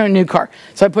is for. A new car.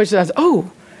 So I pushed it. I said, oh,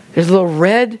 there's a little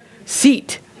red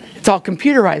seat. It's all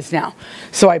computerized now.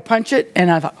 So I punch it, and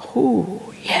I thought,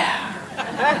 oh, yeah.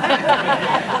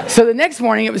 So the next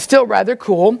morning, it was still rather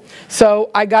cool.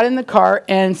 So I got in the car,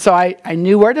 and so I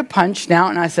knew where to punch now.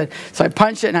 And so I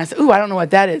punched it, and I said, ooh, I don't know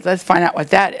what that is. Let's find out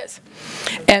what that is.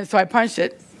 And so I punched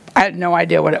it. I had no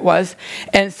idea what it was.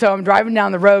 And so I'm driving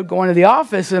down the road going to the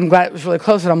office, and I'm glad it was really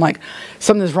close. And I'm like,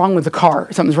 something's wrong with the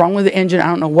car. Something's wrong with the engine. I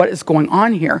don't know what is going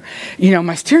on here.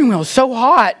 My steering wheel is so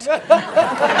hot.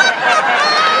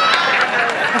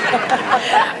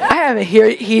 I have a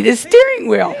heated steering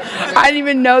wheel. I didn't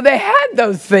even know they had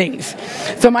those things.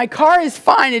 So my car is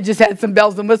fine. It just had some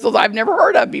bells and whistles I've never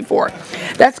heard of before.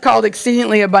 That's called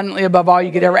exceedingly abundantly above all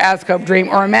you could ever ask, hope, dream,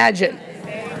 or imagine.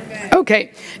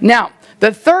 Okay, now,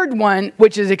 the third one,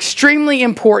 which is extremely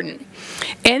important.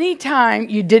 Anytime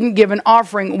you didn't give an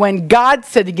offering when God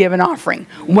said to give an offering.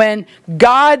 When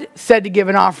God said to give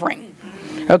an offering.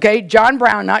 Okay, John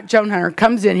Brown, not Joan Hunter,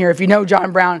 comes in here. If you know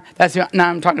John Brown, that's not what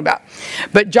I'm talking about.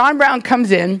 But John Brown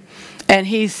comes in and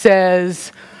he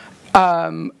says,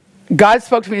 God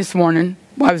spoke to me this morning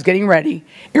while I was getting ready.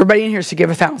 Everybody in here should give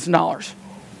 $1,000.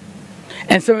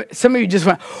 And so some of you just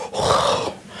went,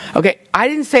 whoa. Okay, I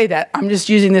didn't say that. I'm just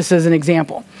using this as an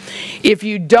example. If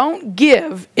you don't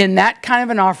give in that kind of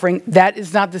an offering, that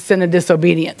is not the sin of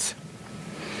disobedience.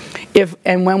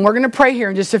 And when we're going to pray here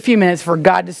in just a few minutes for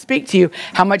God to speak to you,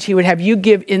 how much he would have you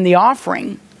give in the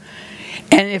offering.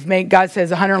 And if God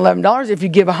says $111, if you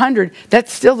give $100,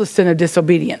 that's still the sin of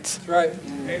disobedience. That's right.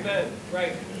 Amen.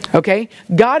 Right. Okay?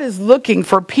 God is looking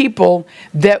for people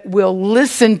that will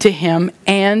listen to him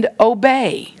and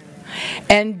obey.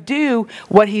 And do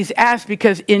what he's asked,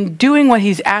 because in doing what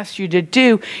he's asked you to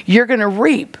do, you're going to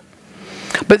reap.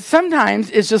 But sometimes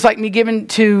it's just like me giving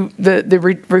to the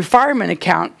retirement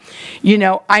account. You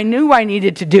know, I knew I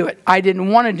needed to do it. I didn't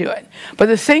want to do it. But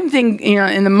the same thing, you know,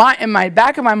 in my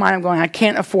back of my mind, I'm going, I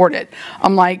can't afford it.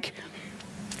 I'm like,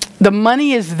 the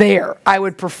money is there. I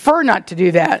would prefer not to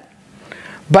do that.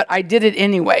 But I did it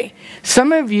anyway.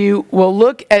 Some of you will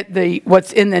look at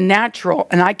what's in the natural,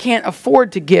 and I can't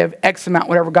afford to give X amount,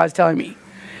 whatever God's telling me.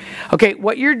 Okay,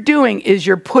 what you're doing is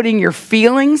you're putting your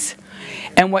feelings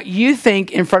and what you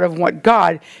think in front of what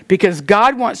God, because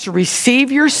God wants to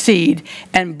receive your seed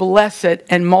and bless it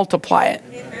and multiply it.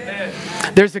 Amen.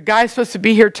 There's a guy supposed to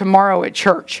be here tomorrow at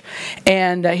church,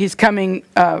 and he's coming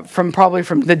probably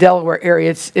from the Delaware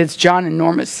area. It's John and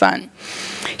Norma's son.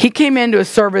 He came into a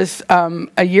service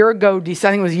a year ago, I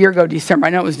think it was a year ago, December. I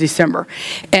know it was December.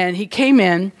 And he came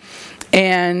in,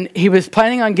 and he was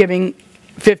planning on giving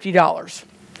 $50.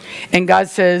 And God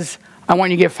says, I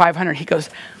want you to give $500. He goes,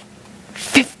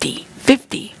 50.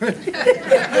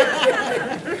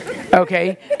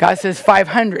 Okay, God says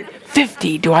 500.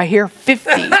 50, do I hear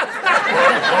 50?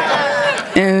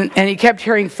 And he kept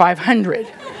hearing 500.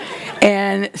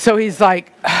 And so he's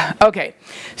like, okay.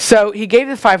 So he gave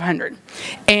the 500.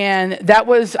 And that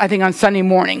was, I think, on Sunday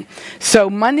morning. So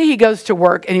Monday he goes to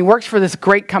work, and he works for this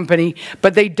great company,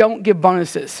 but they don't give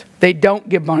bonuses. They don't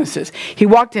give bonuses. He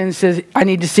walked in and says, I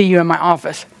need to see you in my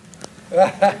office.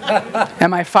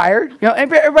 Am I fired? You know,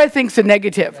 everybody thinks the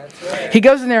negative. Right. He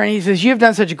goes in there and he says, you've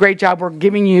done such a great job. We're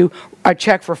giving you a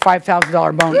check for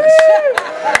 $5,000 bonus.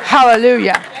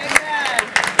 Hallelujah. Amen.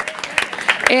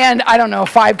 And I don't know,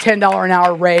 $5, $10 an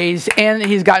hour raise. And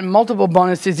he's gotten multiple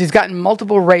bonuses. He's gotten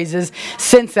multiple raises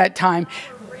since that time.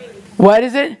 What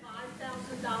is it?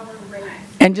 $5,000 raise.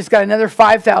 And just got another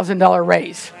 $5,000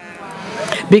 raise.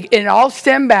 Wow. It all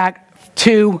stemmed back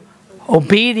to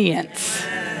obedience.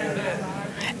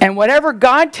 And whatever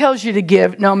God tells you to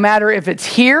give, no matter if it's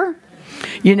here,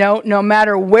 you know, no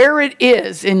matter where it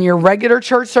is in your regular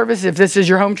church service, if this is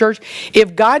your home church,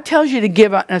 if God tells you to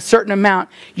give a certain amount,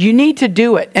 you need to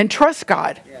do it and trust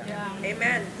God. Yeah.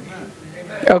 Amen.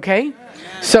 Okay?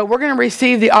 So we're going to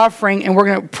receive the offering, and we're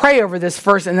going to pray over this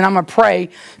first, and then I'm going to pray.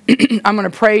 I'm going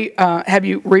to pray, have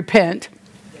you repent.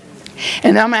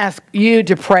 And then I'm going to ask you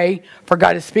to pray for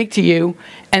God to speak to you,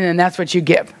 and then that's what you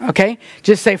give. Okay?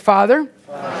 Just say, Father,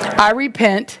 I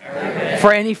repent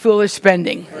for any foolish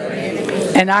spending.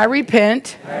 And I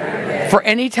repent for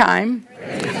any time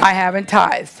I haven't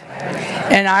tithed.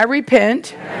 And I repent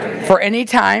for any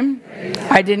time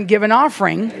I didn't give an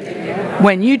offering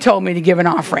when you told me to give an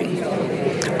offering.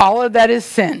 All of that is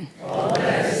sin.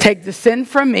 Take the sin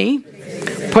from me,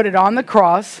 put it on the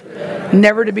cross,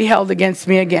 never to be held against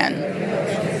me again.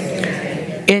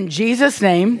 In Jesus'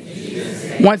 name,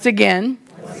 once again,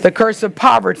 the curse of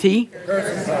poverty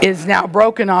is now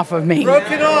broken off of me.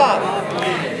 Broken off.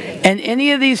 And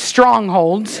any of these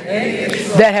strongholds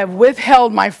that have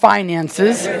withheld my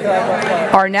finances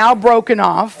are now broken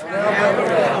off.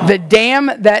 The dam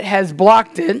that has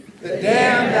blocked it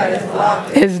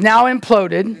is now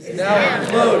imploded.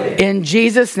 In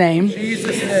Jesus' name.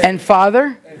 And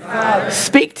Father,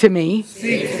 speak to me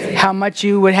how much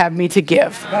you would have me to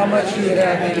give.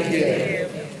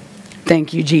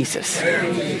 Thank you, Jesus.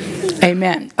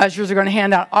 Amen. Ushers are going to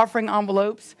hand out offering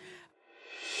envelopes.